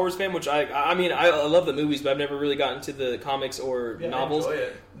diehard Star Wars fan, which I mean I love the movies, but I've never really gotten to the comics or Yeah, I novels. enjoy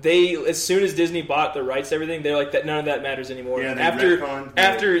it. they, as soon as Disney bought the rights to everything, they're like that. None of that matters anymore. Yeah, they after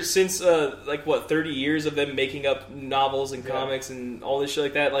retconned, since 30 years of them making up novels and comics and all this shit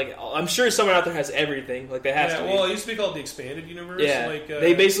like that. Like, I'm sure someone out there has everything. Like, they have to. Well, it used to be called the Expanded Universe. Yeah, Like,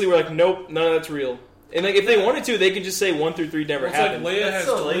 they basically were like, nope, none of that's real. And like, if they wanted to, they could just say 1 through 3 never it's happened. like Leia That's has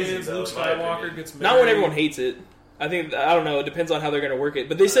so lazy, twins, though, Luke in my Skywalker opinion. gets married. Not when everyone hates it. I don't know. It depends on how they're going to work it.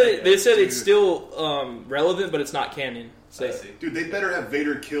 But they said it's still relevant, but it's not canon. So. I see. Dude, they better have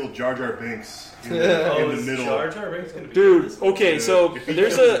Vader kill Jar Jar Binks in Oh, the is middle. Jar Jar Binks gonna be in Dude, this? okay, so If he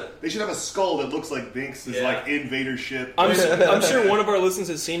there's kills a. him, they should have a skull that looks like Binks is Yeah. like in Vader's ship. I'm sure one of our listeners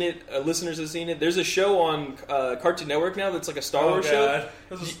has seen it. There's a show on Cartoon Network now that's like a Star Wars show. God.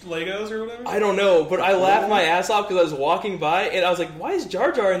 Those are Legos or whatever? I don't know, but I laughed my ass off because I was walking by and I was like, "Why is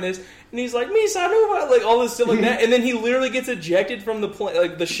Jar Jar in this?" And he's like, "Me Sanuba," like all this stuff like that. And then he literally gets ejected from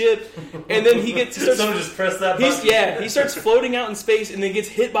the ship, and then he starts. Someone just press that button. He starts floating out in space and then gets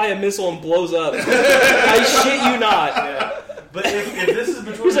hit by a missile and blows up. I shit you not. Yeah. But if this is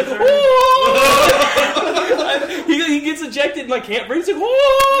between He's the like, third, "Whoa!" he gets ejected and like can't breathe. He's like,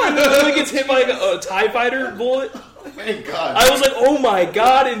 "Whoa!" And then he gets hit by a TIE fighter bullet. Thank God. I was like, "Oh my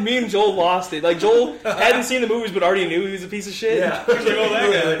god!" And me and Joel lost it. Like Joel hadn't seen the movies, but already knew he was a piece of shit. yeah, He's like, oh,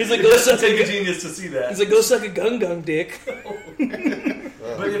 that guy. He's like, "Go suck take a a." genius to see that. He's like, "Go suck a gung dick."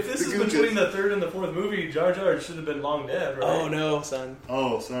 But if this is between the third and the fourth movie, Jar Jar should have been long dead, right? Oh no, son.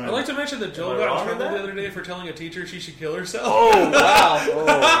 Oh, son. I'd like to mention that Joel Am I got wrong in in trouble that? the other day for telling a teacher she should kill herself. Oh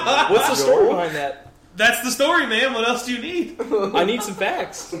wow. What's the story behind that? That's the story, man. What else do you need? I need some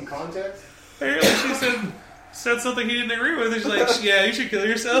facts. Some context? Apparently, she said something he didn't agree with. And she's like, "Yeah, you should kill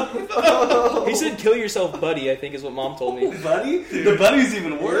yourself." He said, "Kill yourself, buddy." I think is what Mom told me. Buddy? The buddy's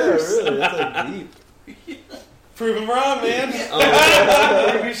even Yeah, worse. really, that's like deep. Prove him wrong, man.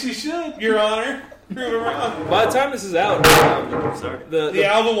 Maybe she should. Your Honor. Prove him wrong. By the time this is out, Sorry. The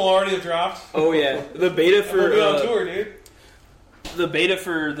album will already have dropped. oh yeah, the beta We'll be on for tour, dude. the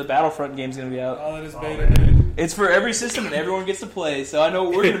Battlefront game's gonna be out. Oh, that is beta, dude. It's for every system and everyone gets to play. So I know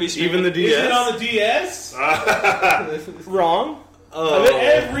we're gonna be streaming. Even the Is it DS? on the DS? Wrong. Oh. I mean,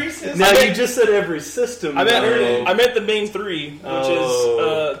 every system. Now you just said every system. I meant though. I meant the main three, which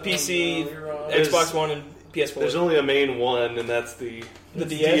Oh. is PC, You're wrong. Xbox One, and PS4. There's only a main one, and that's the the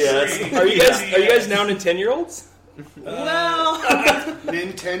DS. DS. Are you guys now Nintendo-year-olds?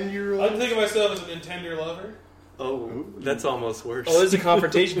 Nintendo-year-old? I'm thinking of myself as a Nintendo lover. Oh, that's almost worse. Oh, there's a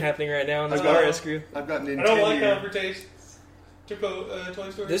confrontation happening right now in the RS group. I've got Nintendo. I don't like confrontations. Toy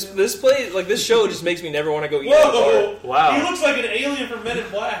Story. This show just makes me never want to go eat at a bar. Whoa! Wow. He looks like an alien from Men in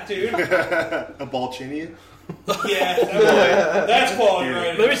Black, dude. A Balchinian? Yeah, that's quality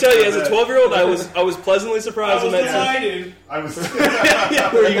right Let me tell you, as a 12-year-old, I was pleasantly I surprised was when that. delighted. I was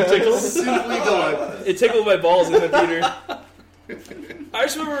Were you tickled? simply going. It tickled my balls in the theater. I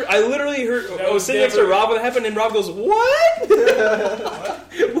just remember, I literally heard, I was sitting next to Rob when it happened, and Rob goes, "What?"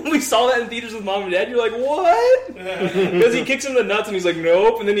 When we saw that in theaters with Mom and Dad, you're like, "What?" Because he kicks him in the nuts, and he's like,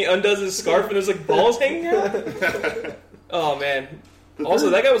 "Nope," and then he undoes his scarf, and there's like balls hanging out. Oh man! Also,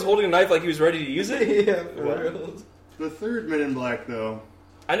 that guy was holding a knife like he was ready to use it. Yeah, for real. The third Men in Black, though,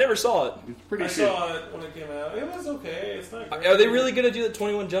 I never saw it. it's pretty I shit. saw it when it came out. It was okay. It's not great. Are they really gonna do the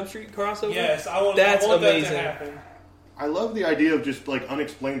 21 Jump Street crossover? Yes, I want That's that amazing. to happen. I love the idea of just like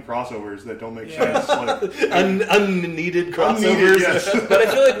unexplained crossovers that don't make Yeah. sense. Like, Unneeded crossovers. unneeded, yes. But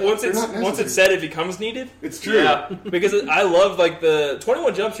I feel like once They're it's not once it's said, it becomes needed. It's true. Yeah, because I love like the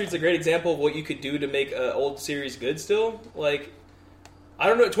 21 Jump Street's a great example of what you could do to make an old series good. Still, like I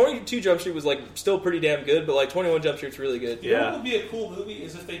don't know, 22 Jump Street was like still pretty damn good, but like 21 Jump Street's really good. You know what Yeah. would be a cool movie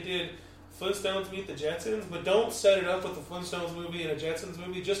is if they did Flintstones meet the Jetsons, but don't set it up with the Flintstones movie and a Jetsons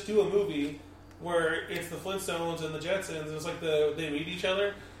movie. Just do a movie where it's the Flintstones and the Jetsons, and it's like they meet each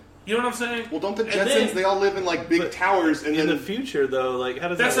other. You know what I'm saying? Well, don't the And Jetsons? then- They all live in like big But towers, and In then the future, though, like how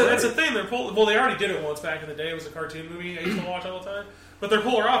does That's that work? the thing. Well, they already did it once back in the day. It was a cartoon movie I used to watch all the time. But they're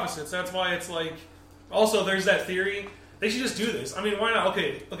polar opposites. That's why it's like. Also, there's that theory. They should just do this. I mean, why not?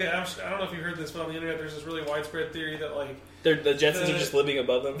 Okay. I don't know if you heard this, but on the internet, there's this really widespread theory that like The Jetsons are just living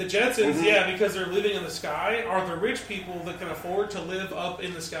above them. the Jetsons, yeah, because they're living in the sky, are the rich people that can afford to live up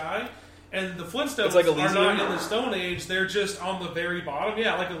in the sky. And the Flintstones It's like are Elysium? not in the Stone Age. They're just on the very bottom.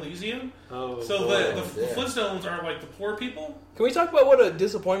 Yeah, like Elysium. Oh, So boy. the Flintstones are like the poor people. Can we talk about what a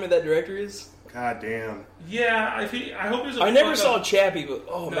disappointment that director is? God damn. Yeah, I hope there's a I never fuck saw up- Chappie, but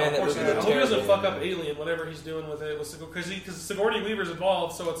oh No, man, of that course movie not. I looked hope he doesn't terrible. fuck up Alien, whatever he's doing with it, because Sigourney Weaver's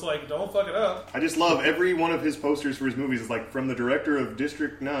involved, so it's like, don't fuck it up. I just love every one of his posters for his movies. Is like from the director of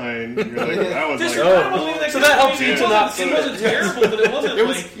District 9. You're like, that was District like, Nine was really So that helps you to not It wasn't terrible, but it wasn't it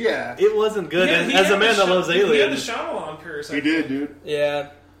was like. yeah. It wasn't good. He And had as a man the that loves He had the aliens, Shyamalan curse. I He think. did, dude. Yeah,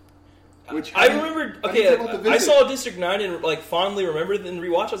 Which I remember. how do you Okay, feel about The I Visit? saw District 9 and like fondly remembered and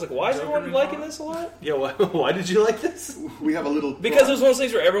rewatched. I was like, why is everyone liking this a lot? Yeah, why did you like this? We have a little Because it was one of those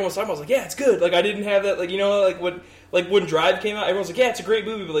things where everyone was talking about. I was like, yeah, it's good. Like I didn't have that. Like you know, when Drive came out, everyone was like, yeah, it's a great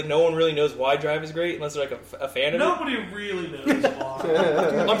movie, but like no one really knows why Drive is great unless they're like a fan of Nobody really knows why.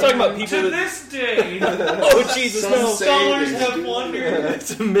 it. I'm talking about people To that. this day, Oh Jesus, Some no! say scholars they have do. wondered.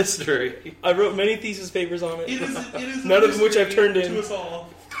 It's a mystery. I wrote many thesis papers on it. It is None a of which I've mystery turned in. to us all.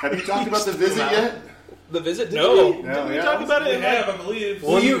 Have you talked about The Visit yet? The Visit? No. No, we yeah. talk about They it? have, I believe.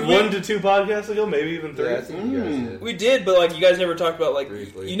 One, you- 1 to 2 podcasts ago, maybe even 3. Yeah, I think you guys did. We did, but like you guys never talked about like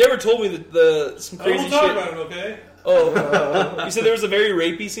Briefly. you never told me some I crazy will talk shit. about it, okay? Oh, you said there was a very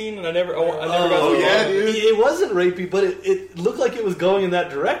rapey scene, and I never got Oh, to yeah, dude. It wasn't rapey, but it looked like it was going in that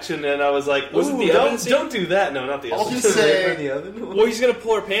direction, and I was like, Was it "Ooh, the oven scene? don't do that." No, not the I'll oven. just say the oven? Well, he's gonna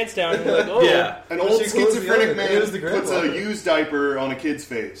pull her pants down, and you're like, oh, Yeah. an Once old you close the schizophrenic oven, man it was the puts a grandma. used diaper on a kid's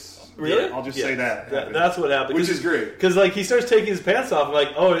face. Really? I'll just Yeah. say that. That's what happened. Which is great. Because like he starts taking his pants off. I'm like,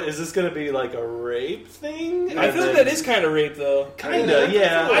 oh, is this going to be like a rape thing? I feel like that is kind of rape, though. Kinda,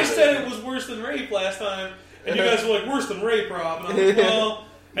 yeah. I said it was worse than rape last time, and you guys were like, worse than rape, Rob. And I'm like, well...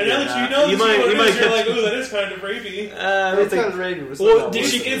 And now that you know You this might- is what you it might is, you're catch- like, ooh, that is kind of rapey. I don't It's think. kind of rapey, but it's Well, not did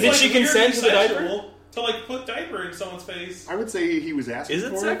worse. she- It's Did like she consent to the weirdly diaper? sexual to like put diaper in someone's face. I would say he was asking Is it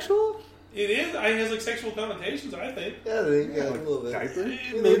for sexual? It is. It has like sexual connotations. I think. Yeah, I think, Yeah, a like little bit. diaper?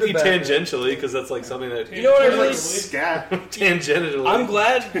 Maybe tangentially, because that's like something that You know what I Like really? scat. tangentially. I'm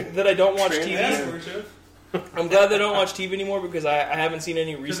glad that I don't watch Ass TV. worship. I'm glad that I don't watch TV anymore because I haven't seen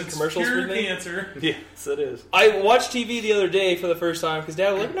any 'Cause recent it's commercials pure for them. cancer. Yes, it is. I watched TV the other day for the first time because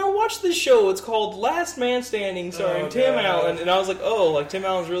Dad was like, "No, watch this show. It's called Last Man Standing, starring Oh, Tim God. Allen." And I was like, "Oh, like Tim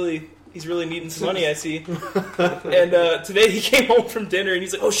Allen's he's really needing some money, I see." And today he came home from dinner and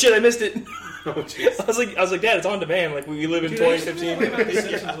he's like, "Oh shit, I missed it." Oh, jeez. I was like, "Dad, it's on demand. Like we live in Dude, I used to 2015." think about The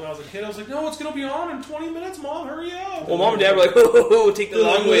Simpsons when I was a kid. I was like, no, it's gonna be on in 20 minutes, Mom. Hurry up. Well, Mom and Dad were like, "Oh, take the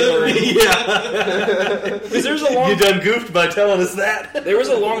long way home." Yeah. Because there's a long You done goofed by telling us that. There was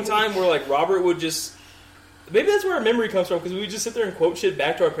a long time where like Robert would just maybe that's where our memory comes from because we would just sit there and quote shit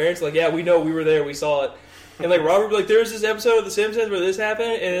back to our parents like, yeah, we know, we were there, we saw it. And like Robert would be like, there was this episode of The Simpsons where this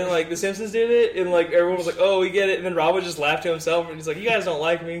happened, and then like The Simpsons did it, and like everyone was like, oh, we get it, and then Robert would just laughed to himself and he's like, you guys don't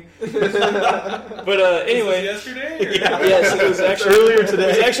like me. But anyway, Yesterday? Or yes, it was actually Earlier It was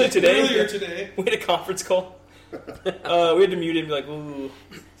today. actually today. Earlier today. We had a conference call. We had to mute it and be like, ooh,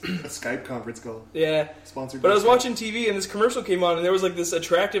 A Skype conference call. yeah. Sponsored But by I was Skype. watching TV and this commercial came on and there was like this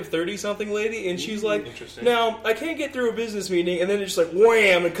attractive 30-something lady and she's like, Interesting. now I can't get through a business meeting, and then it's just like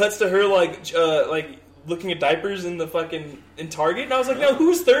wham, it cuts to her like looking at diapers in Target, and I was like, no,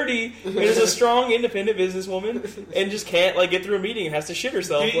 who's 30 and is a strong independent businesswoman and just can't like get through a meeting and has to shit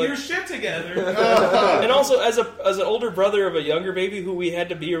herself. Get Like, your shit together. and also as an older brother of a younger baby who we had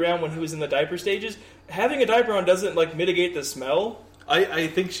to be around when he was in the diaper stages, having a diaper on doesn't like mitigate the smell. I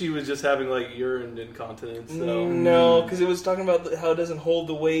think she was just having like urine incontinence. So. No, because it was talking about how it doesn't hold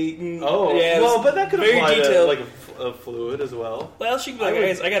the weight. And, Oh, yeah, it was well, but that could very apply to detailed. like a fluid as well. Well, she could be like, I would-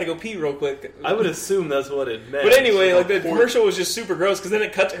 guys, I gotta go pee real quick. I would assume that's what it meant. But anyway, like the Porn. commercial was just super gross because then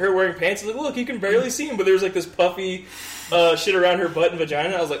it cut to her wearing pants. It's like, look, you can barely see him, but there's like this puffy shit around her butt and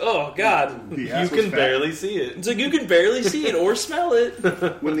vagina. I was like, oh god. The you ass was can fat. barely see it. It's like you can barely see it or smell it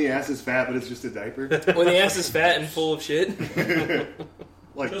When the ass is fat, but it's just a diaper. when the ass is fat and full of shit.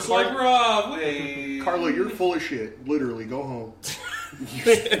 Like, Just like Rob. Wait. Carla, you're full of shit. Literally, go home.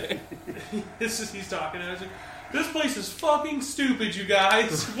 He's talking. And I was like, this place is fucking stupid, you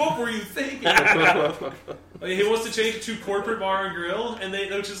guys. What were you thinking? Like, he wants to change it to corporate bar and grill, and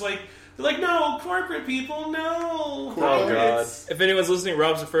they're just like, they're like, no, corporate people, no. Oh, God. If anyone's listening,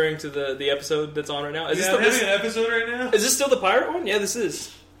 Rob's referring to the episode that's on right now. Is Yeah, this I'm having an episode right now. is this still the pirate one? Yeah, this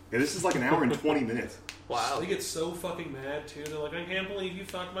is. Yeah, this is like an hour and 20 minutes. Wow. They get so fucking mad too. They're like, I can't believe you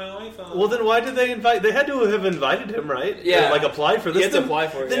fucked my life up. Well, then why did they invite? They had to have invited him, right? Yeah. Or, like applied for You this. had to Then- apply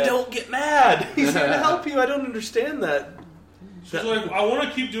for it, Then yeah. don't get mad. He's here to help you. I don't understand that. She's like, I want to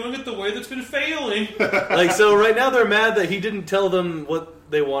keep doing it the way that's been failing. Like, so right now they're mad that he didn't tell them what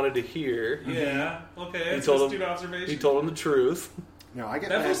they wanted to hear. Yeah. Okay. That's told an him- astute observation. He told them the truth. No, I get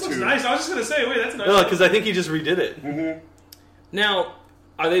That mad place looks too. nice. I was just gonna say, wait, that's nice. No, because I think he just redid it. Now,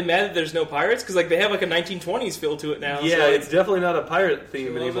 are they mad that there's no pirates? Because like they have like a 1920s feel to it now. Yeah, so, like, it's definitely not a pirate theme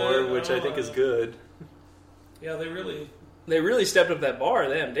She loves anymore, it. which I think is good. Yeah, they really. they really stepped up that bar.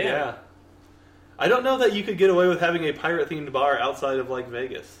 Damn. Yeah. I don't know that you could get away with having a pirate themed bar outside of like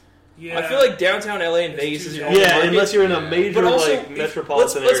Vegas. Yeah. I feel like downtown LA and It's Vegas too is small. your Yeah, market. unless you're in a major But also, like if-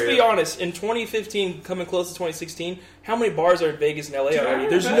 metropolitan let's area. be honest. In 2015, coming close to 2016, how many bars are in Vegas and LA Dude, I already? remember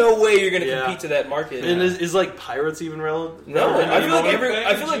There's that. no way you're going to Yeah. compete to that market. And is like Pirates even relevant? No, I feel like Back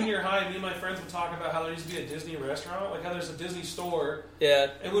I feel in like junior high, me and my friends would talk about how there used to be a Disney restaurant, like how there's a Disney store. yeah.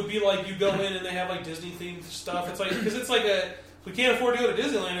 It would be like you go in and they have like Disney themed stuff. It's like because it's like we can't afford to go to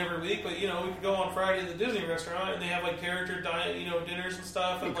Disneyland every week, but we could go on Friday to the Disney restaurant and they have like character dinners and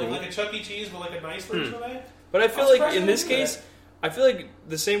stuff, and like a Chuck E. Cheese, but like a nice version of that. But I feel I was like in this surprised case, I feel like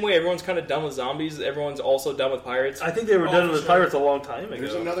the same way everyone's kind of done with zombies, everyone's also done with pirates. I think they were Oh, done for with sure. Pirates a long time ago.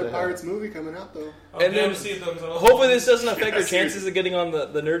 There's another Pirates movie coming out though. I'm And down then to see it though. 'Cause I love Hopefully this movies. doesn't affect our chances of getting on the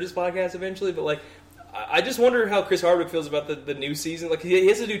Nerdist podcast eventually, but like I just wonder how Chris Hardwick feels about the new season. Like he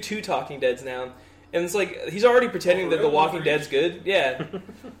has to do 2 Talking Deads now. And it's like he's already pretending that The Walking Dead's good. Yeah.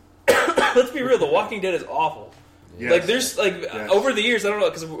 Let's be real, The Walking Dead is awful. Yes. Like there's like over the years, I don't know,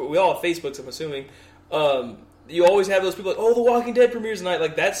 because we all have Facebooks, I'm assuming. You always have those people like, oh, The Walking Dead premieres tonight.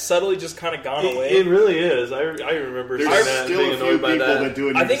 Like that's subtly just kind of gone away. It really is. I remember There's seeing that and still being a few annoyed people by that. that do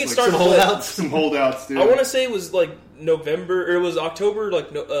it. I and think just, it like, started Some with- holdouts. some holdouts too. I want to say it was like November, or it was October, like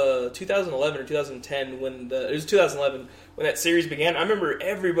 2011 or 2010 it was 2011 when that series began. I remember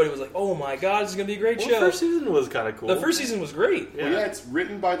everybody was like, "Oh my god, this is gonna be a great Well, show." the first season was kind of cool. The first season was great. Well, yeah, it's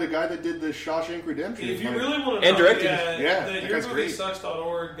written by the guy that did the Shawshank Redemption. If you Like, really want to And know, directed. Yeah, the that guy's great.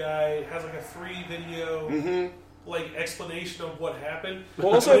 YourMovieSucks.org guy has like a 3-video Mhm. like explanation of what happened.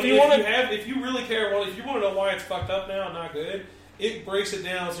 Well, also, if you want to, if you really care, if you want to know why it's fucked up now and not good, it breaks it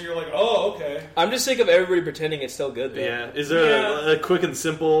down so you're like, oh, okay. I'm just sick of everybody pretending it's still good. Though. Yeah. Is there a quick and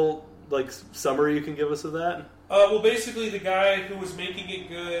simple like summary you can give us of that? Well, basically, the guy who was making it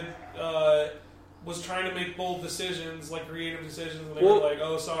good was trying to make bold decisions, like creative decisions, and they Well, were like,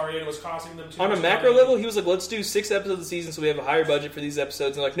 "Oh, sorry," and it was costing them too On a much macro money. level, he was like, "Let's do 6 episodes a season, so we have a higher budget for these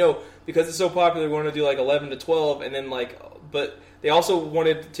episodes." And like, no, because it's so popular, we want to do like 11 to 12, and then like, but they also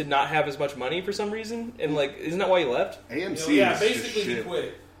wanted to not have as much money for some reason, and like, isn't that why he left? AMC. Yeah, is basically just he shit.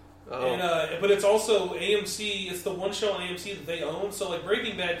 quit. Oh. And, but it's also AMC. It's the one show on AMC that they own. So like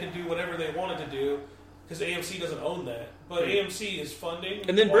Breaking Bad can do whatever they wanted to do because AMC doesn't own that. But AMC is funding.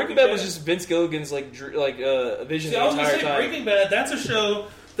 And then Breaking Bad was just Vince Gilligan's like vision See, I the was gonna entire say time. Breaking Bad. That's a show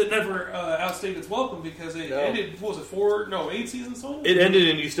that never outstayed its welcome because it No. ended. What was it? 8 seasons total. It ended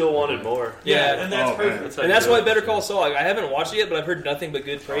and you still wanted more. Yeah. and that's Oh, perfect. man. how And you that's do why it. Better Call Saul. Like, I haven't watched it yet, but I've heard nothing but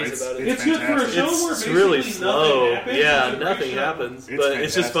good praise it's- about it. It's good for a fantastic. show where It's basically really nothing slow. happens. Yeah, It's a great nothing show. happens. It's But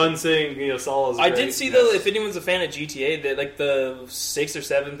it's just fantastic. fun seeing Saul is I great. did see though, if anyone's a fan of GTA, that like the 6th or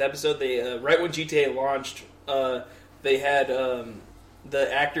 7th episode, they right when GTA launched, they had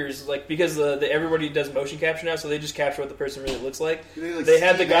the actors like because everybody does motion capture now, so they just capture what the person really looks like. They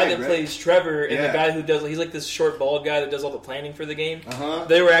had the guy that plays Trevor and the Yeah. guy who does he's like this short bald guy that does all the planning for the game. Uh-huh.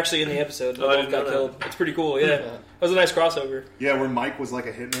 They were actually in the episode. They Oh, I both didn't got know killed. It's pretty cool. Yeah, it was a nice crossover. Yeah, where Mike was like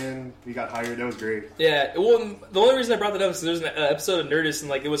a hitman. He got hired. That was great. Yeah, well, the only reason I brought that up is there's an episode of Nerdist,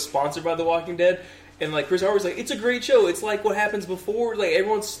 and like it was sponsored by The Walking Dead, and like Chris Hardwick's like, it's a great show. It's like what happens before. Like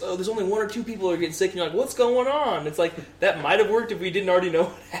everyone's there's only 1 or 2 people who are getting sick, and you're like, what's going on? It's like that might have worked if we didn't already know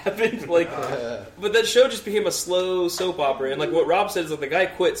what happened. Like, but that show just became a slow soap opera, and like what Rob said is like the guy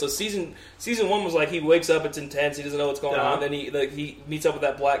quit. So season 1 was like he wakes up, it's intense, he doesn't know what's going on. Then he meets up with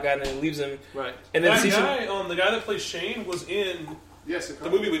that black guy, and then he leaves him. Right. And then That season guy, the guy that plays Shane, was in Yes, the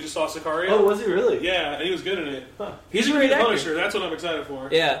movie we just saw, Sicario. Oh, was he really? Yeah, and he was good in it. he's a gonna great be actor. Punisher. That's what I'm excited for.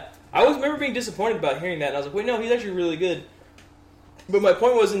 Yeah. I always remember being disappointed about hearing that, and I was like, wait, no, he's actually really good. But my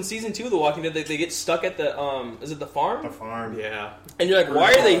point was, in season 2 of The Walking Dead, they get stuck at the, is it the farm? a farm. Yeah. And you're like,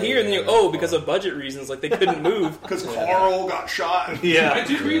 why are they here? And then you're because of budget reasons, like they couldn't move. Because Carl got shot. I Yeah.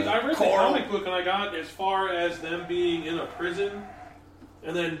 read the Carl. comic book and I got as far as them being in a prison,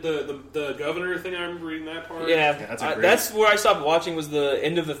 and then the governor thing. I remember reading that part. Yeah, that's a great- that's where I stopped watching was the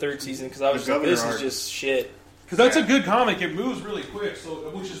end of the 3rd season, because I was The just like, this governor is arc. just shit. because that's a good comic. It moves really quick, so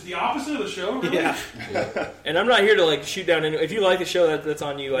which is the opposite of the show. Really. Yeah. And I'm not here to like shoot down anyone. If you like the show, that's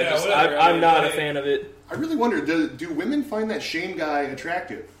on you. Yeah, whatever. I'm not a Hey. fan of it. I really wonder, do women find that Shane guy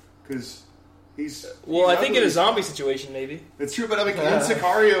attractive? Because he's... Well, he's I think in ugly. a zombie situation, maybe. It's true, but I mean, in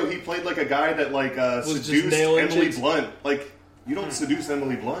Sicario, he played like a guy that like just seduced nailing Emily chicks. Blunt. Like, you don't seduce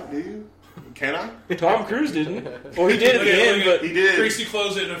Emily Blunt, do you? Can I? Tom Cruise didn't. Well, he did at the end, but He did. Tracy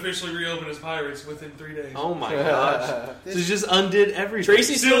closed it and officially reopened as Pirates within 3 days. Oh my gosh. So he just undid everything.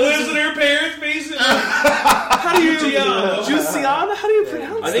 Tracy Still lives in her parents' basement. How do you... Giuliano. Giuliano? How do you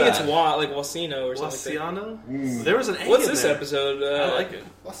pronounce I think that? it's like Wasino or something like that. Wasiano? There was an A Mm. What's in this there. episode? I like it.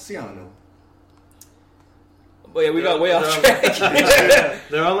 Luciano. But yeah, we got way off They're track.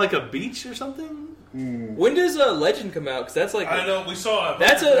 They're on like a beach or something? When does Legend come out? Because that's like I know we saw it.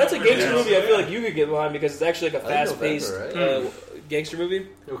 that's a gangster Yeah. movie. I feel like you could get behind because it's actually like a I think fast-paced November, gangster movie.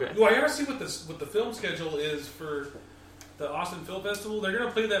 Okay. Do I ever see what the film schedule is for the Austin Film Festival? They're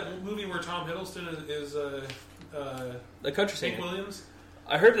gonna play that movie where Tom Hiddleston is The Country Hank Singer. Williams.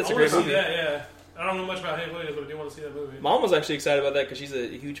 I heard that's I a want great to see movie. that. Yeah, I don't know much about Hank Williams, but I do want to see that movie. Mom was actually excited about that because she's a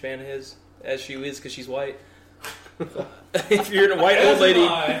huge fan of his, as she is because she's white. If you're a white old lady,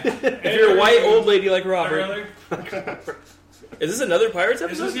 if you're a white old lady like Robert, is this another Pirates Is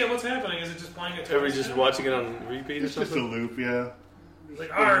episode? this what's happening? Is it just playing it? Are we twice just now? watching it on repeat or It's just a something? loop, yeah. It's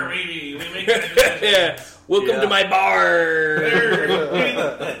like, "Arr, baby, we make it." Yeah. Welcome Yeah. to my bar.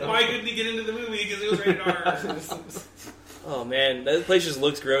 Why couldn't he get into the movie? Because it was rated R. Oh man, that place just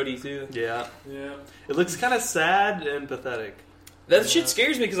looks grody too. Yeah. Yeah. It looks kind of sad and pathetic. That shit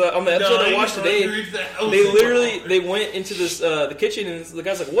scares me because on the episode I watched today, they went into this the kitchen and the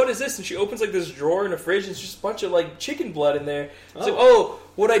guy's like, "What is this?" And she opens like this drawer in a fridge and it's just a bunch of like chicken blood in there. It's like, "Oh,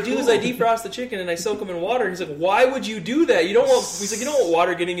 what I do is I defrost the chicken and I soak them in water." And he's like, "Why would you do that? You don't want." He's like, "You don't want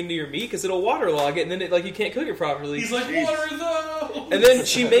water getting into your meat because it'll waterlog it and then you can't cook it properly." He's like, "Water though." And then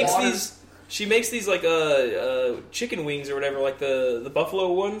she makes these like chicken wings or whatever, like the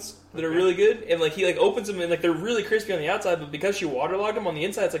buffalo ones that are really good, and like he like opens them and like they're really crispy on the outside, but because she waterlogged them on the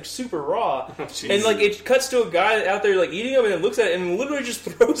inside, it's like super raw. And like it cuts to a guy out there like eating them and then looks at it and literally just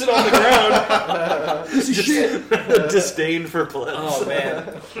throws it on the ground. Disdain for plebs. Oh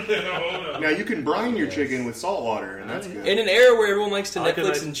man! No. Now you can brine your chicken with salt water, and that's good. In an era where everyone likes to I like a Netflix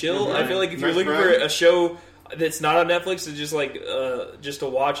nice- and chill, Yeah. I feel like if you're Nice looking for brine. a show that's not on Netflix to just like just to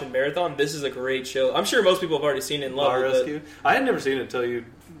watch and marathon, this is a great show. I'm sure most people have already seen it and Bar loved it. Rescue. I had never seen it until you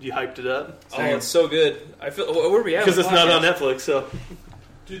hyped it up. Oh, it's so good. I feel where are we at? Because with it's not on podcasts? Netflix, so.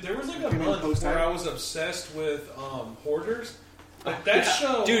 Dude, there was like a You mean month post-time? where I was obsessed with Hoarders. Like that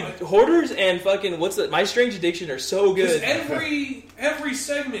show, Dude, Hoarders and fucking what's that? My Strange Addiction are so Because good. every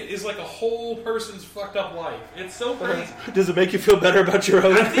segment is like a whole person's fucked up life. It's so crazy. Does it make you feel better about your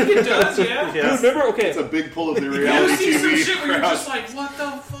own? I think it does, yeah. Yeah. Dude, remember? Okay, It's a big pull of the You ever reality see some TV shit where you're crowd. just like, what the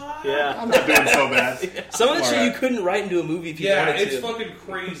fuck? Yeah. I'm not doing so bad. some of that shit you Alright. couldn't write into a movie if you Yeah, wanted it's to. fucking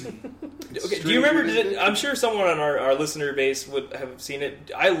crazy. Okay, do you remember? I'm sure someone on our listener base would have seen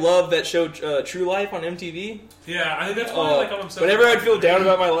it. I love that show, True Life on MTV. Yeah, I think that's why like I'm obsessed. Whenever with I'd feel it. down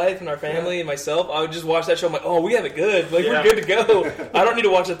about my life and our family and myself, I would just watch that show. I'm like, oh, we have it good. Like Yeah. we're good to go. I don't need to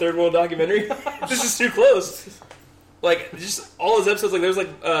watch a third world documentary. This is too close. Like just all those episodes, like there's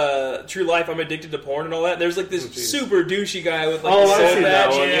like True Life, I'm addicted to porn and all that. There's like this super douchey guy with like Oh, the I've soul seen that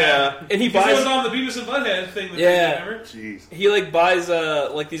patch, one, yeah. and he Because it was buys. on the Beavis and Butthead thing. That Yeah. they did, remember? Jeez. He like buys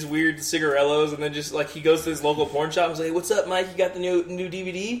like these weird cigarellos, and then just like he goes to his local porn shop and is like, "What's up, Mike? You got the new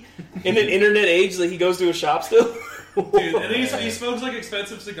DVD?" In an internet age, like he goes to a shop still. Dude, and he smokes like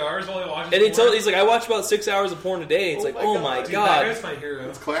expensive cigars while he watches. And porn. he's like, I watch about 6 hours of porn a day. It's Oh like, my oh God. my Dude, that god. guy's my hero.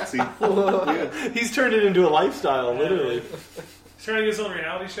 It's classy. Yeah. He's turned it into a lifestyle, literally. He's trying to get his own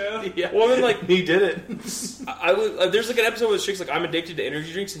reality show. Yeah. Well, then, like, He did it. I would, there's like an episode where the chick's like, I'm addicted to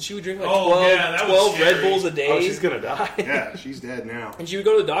energy drinks, and she would drink like Oh, 12, yeah, that was 12 Red scary. Bulls a day. Oh, she's gonna die. Yeah, she's dead now. And she would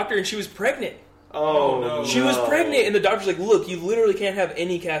go to the doctor, and she was pregnant. Oh, no. She was pregnant, and the doctor's like, look, you literally can't have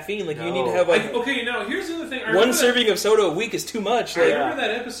any caffeine. Like, you need to have like Okay, now here's the other thing. I one remember serving of soda a week is too much. I Like, remember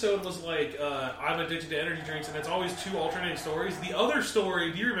that episode was like, I'm addicted to energy drinks, and it's always two alternating stories. The other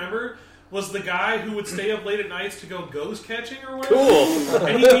story, do you remember, was the guy who would stay up late at nights to go ghost catching or whatever. Cool.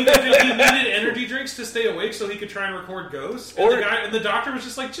 And he needed energy drinks to stay awake so he could try and record ghosts. And, the doctor was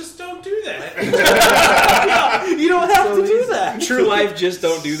just like, just don't do that. You don't have to do that. True Life, just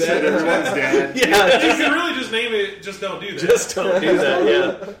don't do Said that. everyone's dead. Yeah, You can really just name it, just don't do that. just don't do that.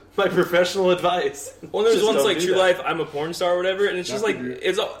 Yeah, my professional advice. Well, there's Just ones don't like do True that. Life, I'm a porn star or whatever, and it's just like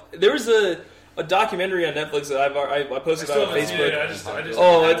Documentary. there was a documentary on Netflix that I posted I still about on haven't seen it. Facebook. I just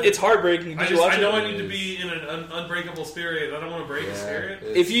Oh, it's heartbreaking. Did you watch I it? know I need to be in an unbreakable spirit. I don't want to break a spirit.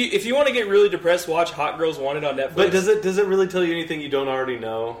 If you want to get really depressed, watch Hot Girls Wanted on Netflix. But does it really tell you anything you don't already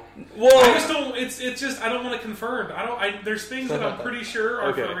know? I Well, just don't. It's just I don't want to confirm. There's things that I'm pretty sure are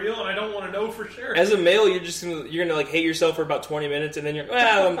Okay. for real, and I don't want to know for sure. as a male, you're gonna like hate yourself for about 20 minutes, and then you're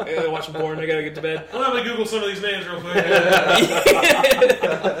I'm watching porn. I gotta get to bed. I'm gonna Google some of these names real quick.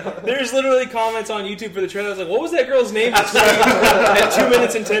 There's literally comments on YouTube for the trailer. I was like, what was that girl's name? At 2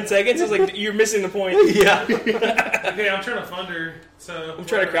 minutes and 10 seconds, I was like, you're missing the point. Yeah, Okay, I'm trying to fund her. So I'm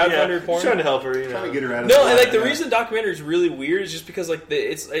trying to crowdfund her porn. trying to help her. Trying to get her out of No, the and like the yeah. reason the documentary is really weird is just because like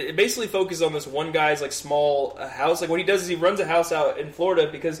it basically focuses on this one guy's like small house. Like what he does is he runs a house out in Florida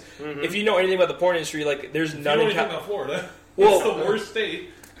because if you know anything about the porn industry, like there's You none know in anything about Florida? Well- It's the worst state.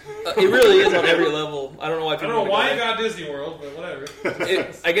 it really is on every level. I don't know why I people don't know wanna why go it got Disney World, but whatever.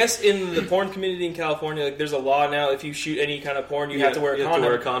 there. I guess in the porn community in California, like there's a law now. If you shoot any kind of porn, you have to wear a you condom. have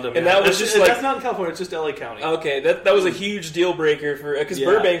to wear a condom. And yeah. that was That's just like that's not in California. It's just LA County. okay. That was a huge deal breaker for because Yeah.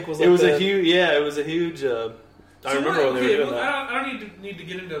 Burbank was like it was the, a huge. Yeah, it was a huge. I remember when they were doing that. I don't need to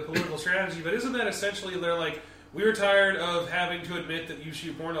get into political strategy, but isn't that essentially they're like, we were tired of having to admit that you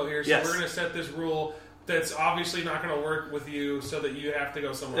shoot porno here, so Yes. we're going to set this rule that's obviously not going to work with you, so that you have to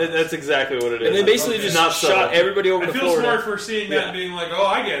go somewhere else. That's exactly what it is. and they basically Okay. just Not shot subtle. everybody over I to feel Florida. smart for seeing that and being like, oh,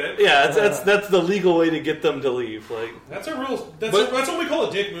 I get it. Yeah, that's the legal way to get them to leave. Like, That's a real. That's But- what we call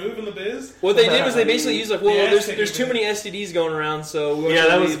a dick move in the biz. What they did was they basically used like, well, Yeah, there's too many STDs going around, so we want yeah, you to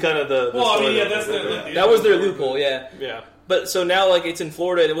that was leave. kind of the. Well, I mean, story yeah, that that's was the. there. That was their loophole, yeah. Yeah. But so now, like, it's in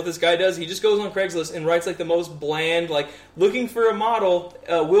Florida, and what this guy does, he just goes on Craigslist and writes like the most bland, like, looking for a model.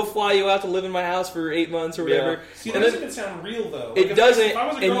 We'll fly you out to live in my house for 8 months or whatever. Yeah. See, And that then- doesn't even sound real though. It if doesn't, If I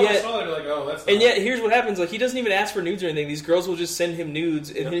was a and girl yet- I saw that, I'd be like, oh, that's. And not- yet, here's what happens: like, he doesn't even ask for nudes or anything. These girls will just send him nudes,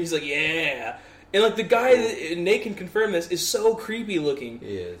 and he's like, "Yeah." And like the guy, and Nate can confirm this, is so creepy looking.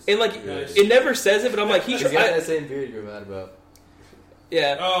 He is. And like, Nice. it never says it, but I'm like, He's got that same beard you're mad about.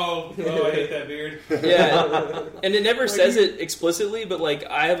 yeah, Oh, I hate that beard. yeah. And it never says it explicitly, but like,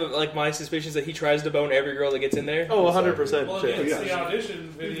 I have like my suspicions that he tries to bone every girl that gets in there. Oh, 100%. Well, chance. it's the audition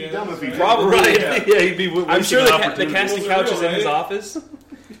He'd video. be dumb if he did. Probably. Right. Yeah. Yeah, he'd be. I'm sure the opportunity. casting Well, couch is in his right? office.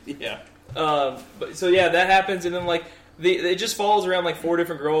 Yeah. But so yeah, that happens, and then like it just follows around like 4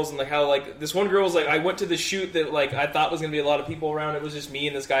 different girls, and like how like this one girl's like, I went to the shoot that like I thought was gonna be a lot of people around. It was just me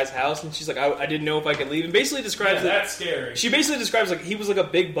and this guy's house, and she's like, I didn't know if I could leave, and basically describes Yeah, it. that's scary. She basically describes like he was like a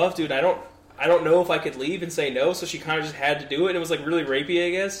big buff dude. And I don't know if I could leave and say no, so she kind of just had to do it. It was like really rapey, I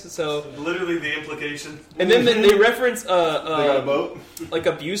guess. So Literally the implication. and then they reference They got a boat. like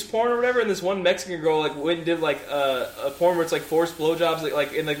abuse porn or whatever, and this one Mexican girl like went and did like a porn where it's like forced blowjobs,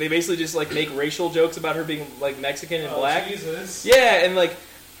 like and like they basically just like make racial jokes about her being like Mexican and Oh, black. Jesus. Yeah, and like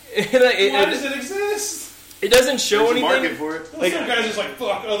Why does it exist? it doesn't show There's a market anything. for it. Well, Like- some guys just like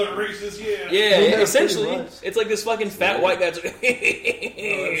fuck other races. Yeah. Yeah, Yeah, essentially, pretty much. it's like this fucking fat white guy's. Oh,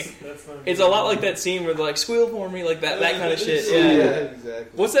 that's not It's a lot like that scene where they're like squeal for me, like that kind of shit. Yeah, Yeah. exactly.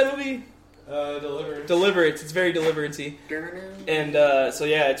 What's that movie? Deliverance. Deliverance. It's very deliverancy. And so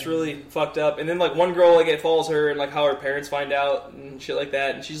yeah, it's really fucked up. And then like one girl like it follows her and like how her parents find out and shit like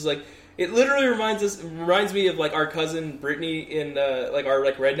that. And she's like, it literally reminds me of like our cousin Brittany in like our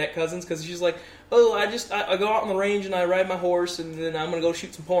like redneck cousins, because she's like, oh, I go out on the range and I ride my horse and then I'm gonna go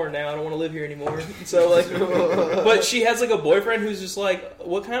shoot some porn now. I don't want to live here anymore. And so like, but she has like a boyfriend who's just like,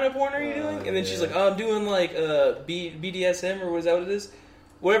 what kind of porn are you doing? And then she's yeah. like, oh, I'm doing like BDSM or what is that what it is?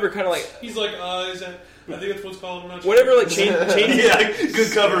 Whatever kind of like. He's like, is that? I think that's what's called. I'm not sure. Whatever, like change. Yeah,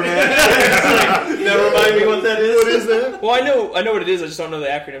 good cover, man. Now remind me what that is. What is that? Well, I know what it is. I just don't know the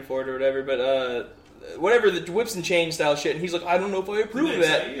acronym for it or whatever. But whatever the whips and chain style shit. And he's like, I don't know if I Do approve they of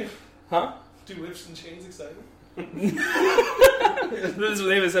that, excite you? huh? Do whips and chains excite you? This is the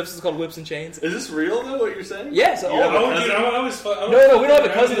name of this episode is called Whips and Chains. Is this real though? What you're saying? Yes. all of it. Oh, dude, I was. No, we don't have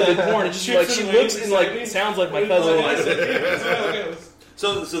a cousin that did porn. It's just like she Chicks looks and and like ladies sounds like my Oh, cousin. I see. That's how it goes.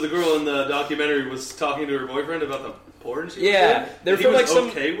 So the girl in the documentary was talking to her boyfriend about the porn she was Yeah, doing? they're And from he like was some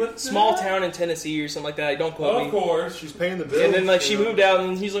okay with small that? town in Tennessee or something like that. Don't quote Of me. course. She's paying the bill. And then like she moved out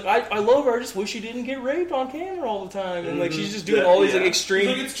and he's like, I love her. I just wish she didn't get raped on camera all the time. And like she's just doing Yeah, all these like yeah. It's like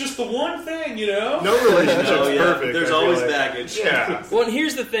extreme. it's just the one thing, you know. No relationship's No, yeah. perfect. There's I feel always like. baggage. Yeah. Well, and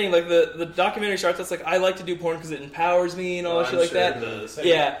here's the thing: like the documentary starts. That's like I like to do porn because it empowers me and all that I'm shit like sure that. it does.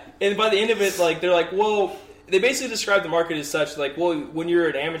 Yeah, and by the end of it, like they're like, well, they basically describe the market as such, like, well, when you're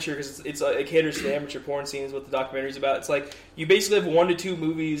an amateur, because it's it caters to the amateur porn scene is what the documentary's about. It's like you basically have 1 to 2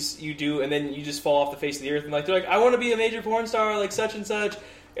 movies you do, and then you just fall off the face of the earth. And like they're like, I want to be a major porn star, like such and such.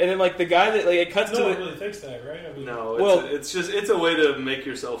 And then like the guy that like it cuts No to one the really thinks that, right? I mean, No, Well- it's a way to make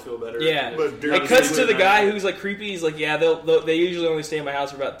yourself feel better. Yeah. But dude, it cuts to the guy who's like creepy. He's like, yeah, they usually only stay in my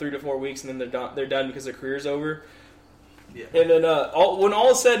house for about 3 to 4 weeks, and then they're done because their career's over. Yeah. And then when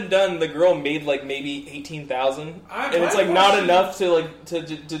all is said and done, the girl made like maybe 18,000, and it's like not enough to like to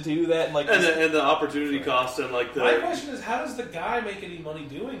do that. And like And the opportunity cost and like my the question is, how does the guy make any money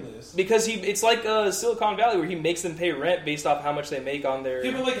doing this? because it's like Silicon Valley where he makes them pay rent based off how much they make on their.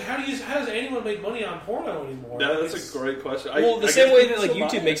 Yeah, but like, how does anyone make money on porno anymore? that's It's- a great question. Well, the I same guess way people that like still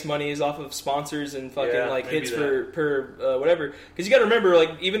buy YouTube it. makes money is off of sponsors and fucking Yeah, like maybe hits that. per whatever. Because you got to remember, like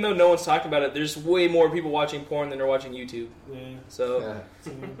even though no one's talking about it, there's way more people watching porn than are watching YouTube. Yeah. So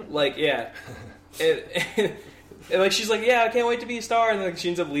Yeah. like yeah, and like she's like, yeah, I can't wait to be a star, and like she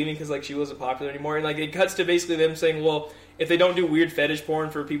ends up leaving because like she wasn't popular anymore. And like it cuts to basically them saying, well, if they don't do weird fetish porn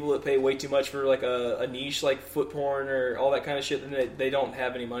for people that pay way too much for like a niche like foot porn or all that kind of shit, then they don't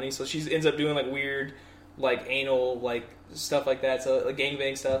have any money. So she ends up doing like weird like anal, like stuff like that. So like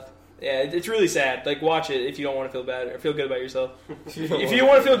gangbang stuff. Yeah, it's really sad. Like, watch it if you don't want to feel bad or feel good about yourself. If you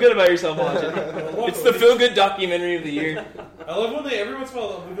want to feel good about yourself, watch it. It's the feel good documentary of the year. I love when every once in a while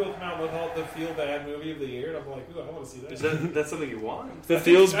a movie will come out and they'll call it the feel bad movie of the year, and I'm like, ooh, I want to see that. Is that's something you want? The I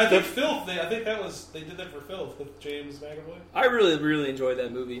feels. think Filth. I think they did that for Filth with James McAvoy. I really enjoyed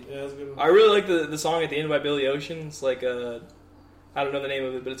that movie. Yeah, it was a good one. I really like the song at the end by Billy Ocean. It's like I don't know the name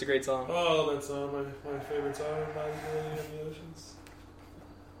of it, but it's a great song. Oh, that song, my favorite song by Billy and the Oceans.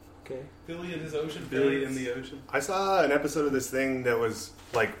 Okay. Billy and his ocean. Billy fans. in the ocean. I saw an episode of this thing that was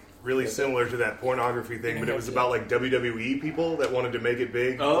like really similar to that pornography thing, but it was about like WWE people that wanted to make it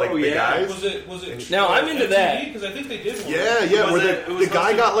big, Oh, like big yeah. guys. Was it? Now, I'm into that. Because I think they did one. Yeah, Was where it the was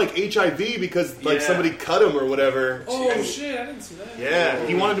guy hosted- got like HIV because like Yeah. somebody cut him or whatever. Oh shit! I didn't see that. Yeah,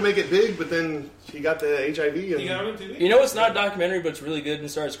 he wanted to make it big, but then he got the HIV. And He got on TV. You know, it's not a documentary, but it's really good and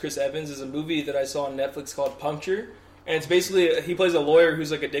stars Chris Evans. Is a movie that I saw on Netflix called Puncture, and it's basically he plays a lawyer who's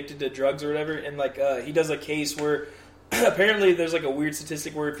like addicted to drugs or whatever, and like he does a case where apparently there's like a weird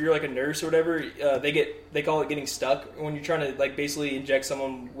statistic where if you're like a nurse or whatever, they call it getting stuck when you're trying to like basically inject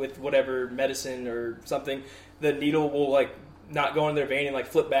someone with whatever medicine or something. The needle will like not go in their vein and like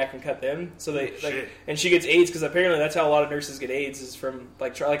flip back and cut them. So they like, and she gets AIDS because apparently that's how a lot of nurses get AIDS is from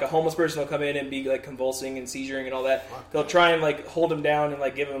like like a homeless person will come in and be like convulsing and seizuring and all that. They'll try and like hold him down and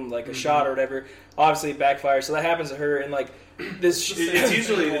like give him like a shot or whatever. Obviously it backfires. So that happens to her and like this. It's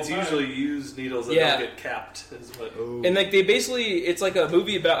usually used needles that Yeah. don't get capped. Is what. And like they basically, it's like a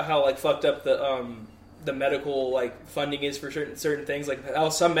movie about how like fucked up the medical like funding is for certain things, like how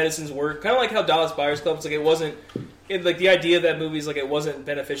some medicines work, kind of like how Dallas Buyers Club. It's like it wasn't, like the idea of that movie is like it wasn't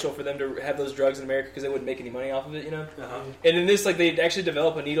beneficial for them to have those drugs in America because they wouldn't make any money off of it, you know. Uh-huh. And in this, like they actually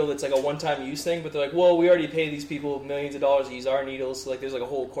develop a needle that's like a one-time use thing, but they're like, well, we already pay these people millions of dollars to use our needles, so like there's like a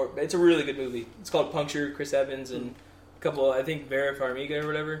whole court. It's a really good movie. It's called Puncture. Chris Evans and a couple, I think Vera Farmiga or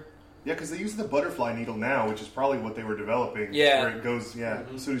whatever. yeah, because they use the butterfly needle now, which is probably what they were developing. Yeah. where it goes. Yeah,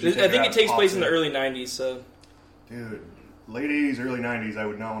 as soon as you I think it takes place in the early. early '90s, so. Dude, late 80s, early 90s, I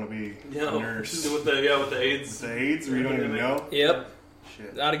would not want to be a nurse. With the AIDS. The AIDS, where you don't even know? Yep.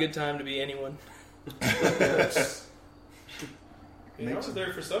 Shit. Not a good time to be anyone. I was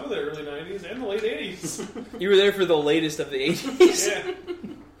there for some of the early '90s and the late '80s. You were there for the latest of the 80s. Yeah,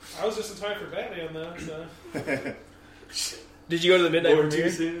 I was just in time for Batman though. So Did you go to the midnight Born too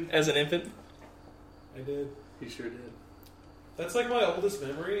premiere soon. as an infant? I did. He sure did. That's like my oldest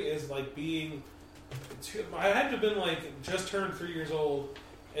memory is like being. I had to have been like just turned 3 years old,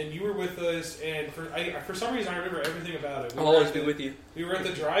 and you were with us. And for some reason, I remember everything about it. I'll always be with you. We were at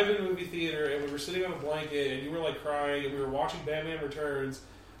the drive-in movie theater, and we were sitting on a blanket, and you were like crying, and we were watching Batman Returns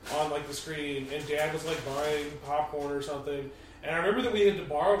on like the screen, and Dad was like buying popcorn or something. And I remember that we had to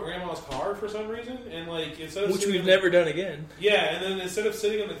borrow Grandma's car for some reason, and like instead of Which sitting we've in never done again. yeah, and then instead of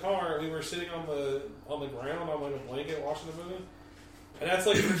sitting in the car, we were sitting on the ground on like a blanket watching the movie. And that's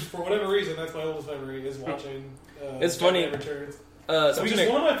like for whatever reason, that's my oldest memory is watching. It's funny. Batman Returns. Which Which is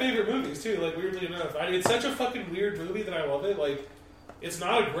one of my favorite movies too. Like weirdly enough, it's such a fucking weird movie that I love it. Like it's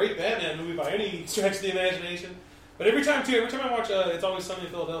not a great Batman movie by any stretch of the imagination. But every time I watch It's Always Sunny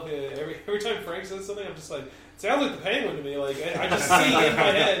in Philadelphia, every time Frank says something, I'm just like, it sounds like the Penguin to me. Like I just see in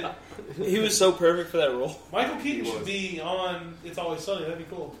my head. He was so perfect for that role. Michael Keaton should be on It's Always Sunny. That'd be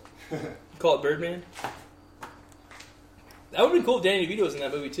cool. Call it Birdman. That would have been cool if Danny DeVito was in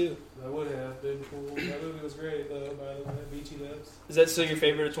that movie too. That would have been cool. That movie was great though. By the way, Beachy Dubs. Is that still your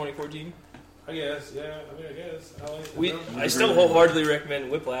favorite of 2014? I guess, yeah. I mean, I guess. I like We, it. I still wholeheartedly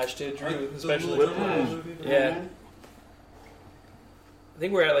recommend Whiplash to Drew, especially. Whiplash. Yeah. I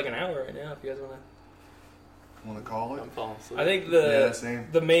think we're at like an hour right now. If you guys want to. Want to call it? I'm falling asleep. I think Yeah, same.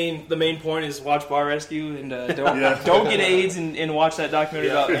 the main point is watch Bar Rescue and don't Yeah. don't get AIDS and watch that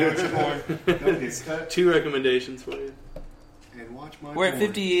documentary Yeah. about amateur porn. Don't get cut 2 recommendations for you. and watch my We're at porn.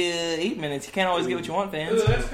 58 minutes. You can't always get what you want, fans. Ooh, that's